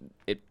 and then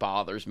it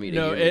bothers me to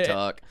No, hear me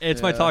talk.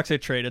 it's my Yeah.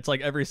 toxic trait. It's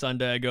like every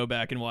Sunday I go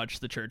back and watch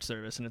the church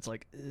service, and it's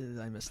like,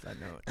 I missed that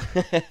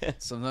note.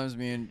 Sometimes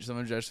me and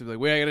someone Josh will be like,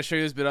 "Wait, I gotta show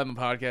you this bit on the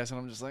podcast," and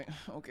I'm just like,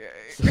 "Okay."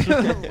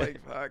 I'm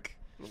like, fuck.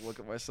 Look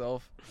at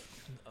myself.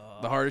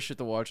 The hardest shit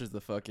to watch is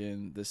the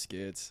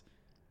skits.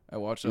 I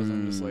watch those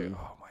and I'm just like,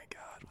 oh my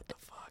god, what the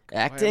fuck? Why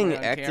am Acting I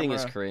on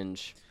is camera?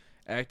 cringe.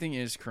 Acting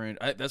is cringe.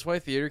 That's why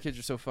theater kids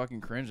are so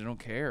fucking cringe. I don't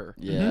care.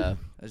 Yeah.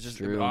 It's just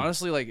True.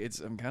 honestly like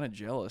I'm kind of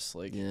jealous.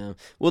 Like, Yeah.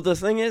 Well, the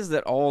thing is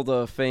that all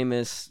the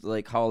famous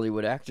like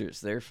Hollywood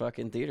actors, they're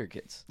fucking theater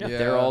kids. Yeah.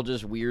 They're all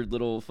just weird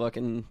little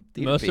fucking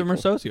theater Most of them are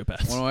people.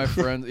 sociopaths. one of my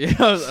friends, yeah,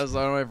 I was talking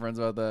to my friends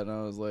about that, and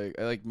I was like,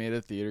 I like made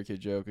a theater kid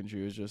joke, and she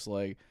was just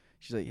like.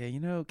 She's like, yeah, you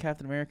know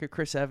Captain America,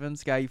 Chris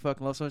Evans, guy you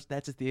fucking love so much,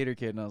 that's a theater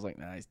kid. And I was like,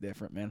 nah, he's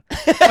different, man.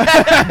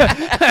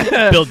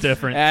 Built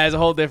different. Yeah, it's a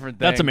whole different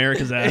thing. That's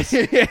America's ass.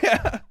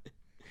 Yeah.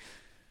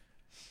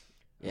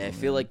 Yeah, I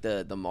feel like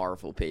the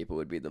Marvel people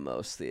would be the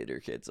most theater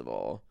kids of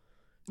all.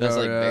 That's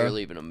like yeah.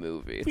 barely even a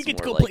movie. It's get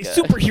to more go like play a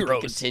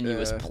superheroes.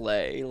 continuous Yeah.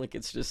 play. Like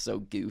it's just so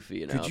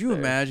goofy and Could out you there.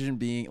 imagine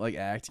being like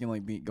acting,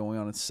 like going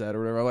on a set or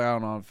whatever? Like, I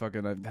don't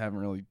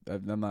know,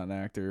 I'm not an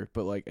actor,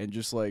 but like, and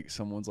just like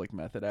someone's like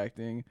method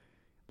acting.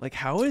 Like,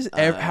 how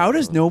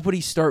does nobody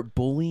start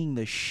bullying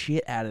the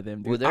shit out of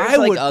them, dude? Well, there's I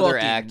like would other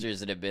fucking- actors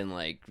that have been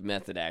like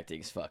method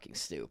acting is fucking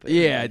stupid.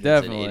 Yeah, Like,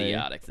 definitely. It's an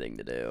idiotic thing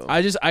to do.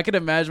 I could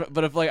imagine,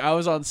 but if like I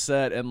was on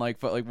set and like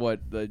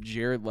the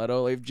Jared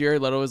Leto, like, if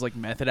Jared Leto was like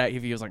method act,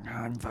 if he was like,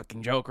 I'm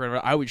fucking Joker, or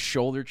whatever, I would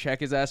shoulder check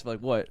his ass,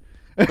 like what?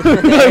 Like,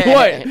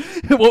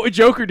 what? What would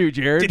Joker do,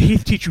 Jared? Did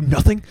Heath teach you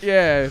nothing?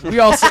 Yeah, we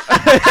all.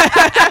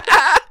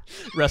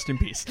 Rest in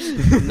peace.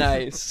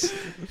 Nice.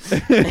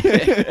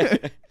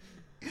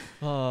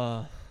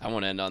 Uh, I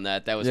want to end on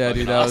that. That was Yeah, fucking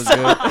dude, that was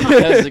awesome.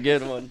 good. That was a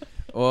good one.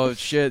 Well,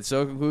 shit.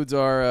 So concludes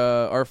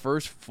our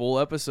first full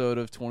episode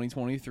of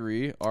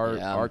 2023.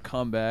 Our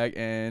comeback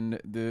and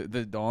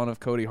the dawn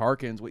of Cody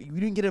Harkins. Wait, you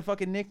didn't get a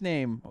fucking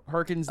nickname,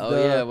 Harkins. Oh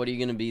yeah, what are you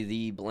gonna be?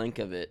 The blank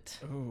of it.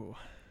 oh.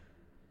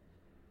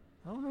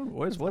 I don't know,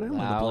 boys. What am I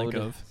the Loud, blank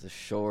of? the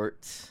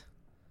short,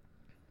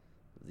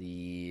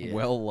 the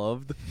well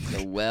loved,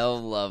 the well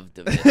loved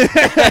of it.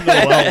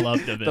 The well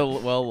loved of it. the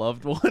well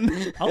loved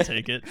one. I'll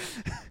take it.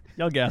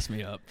 Y'all gas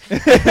me up.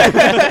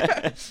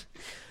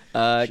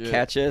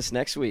 Catch us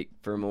next week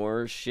for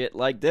more shit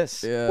like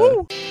this. Yeah.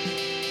 Woo!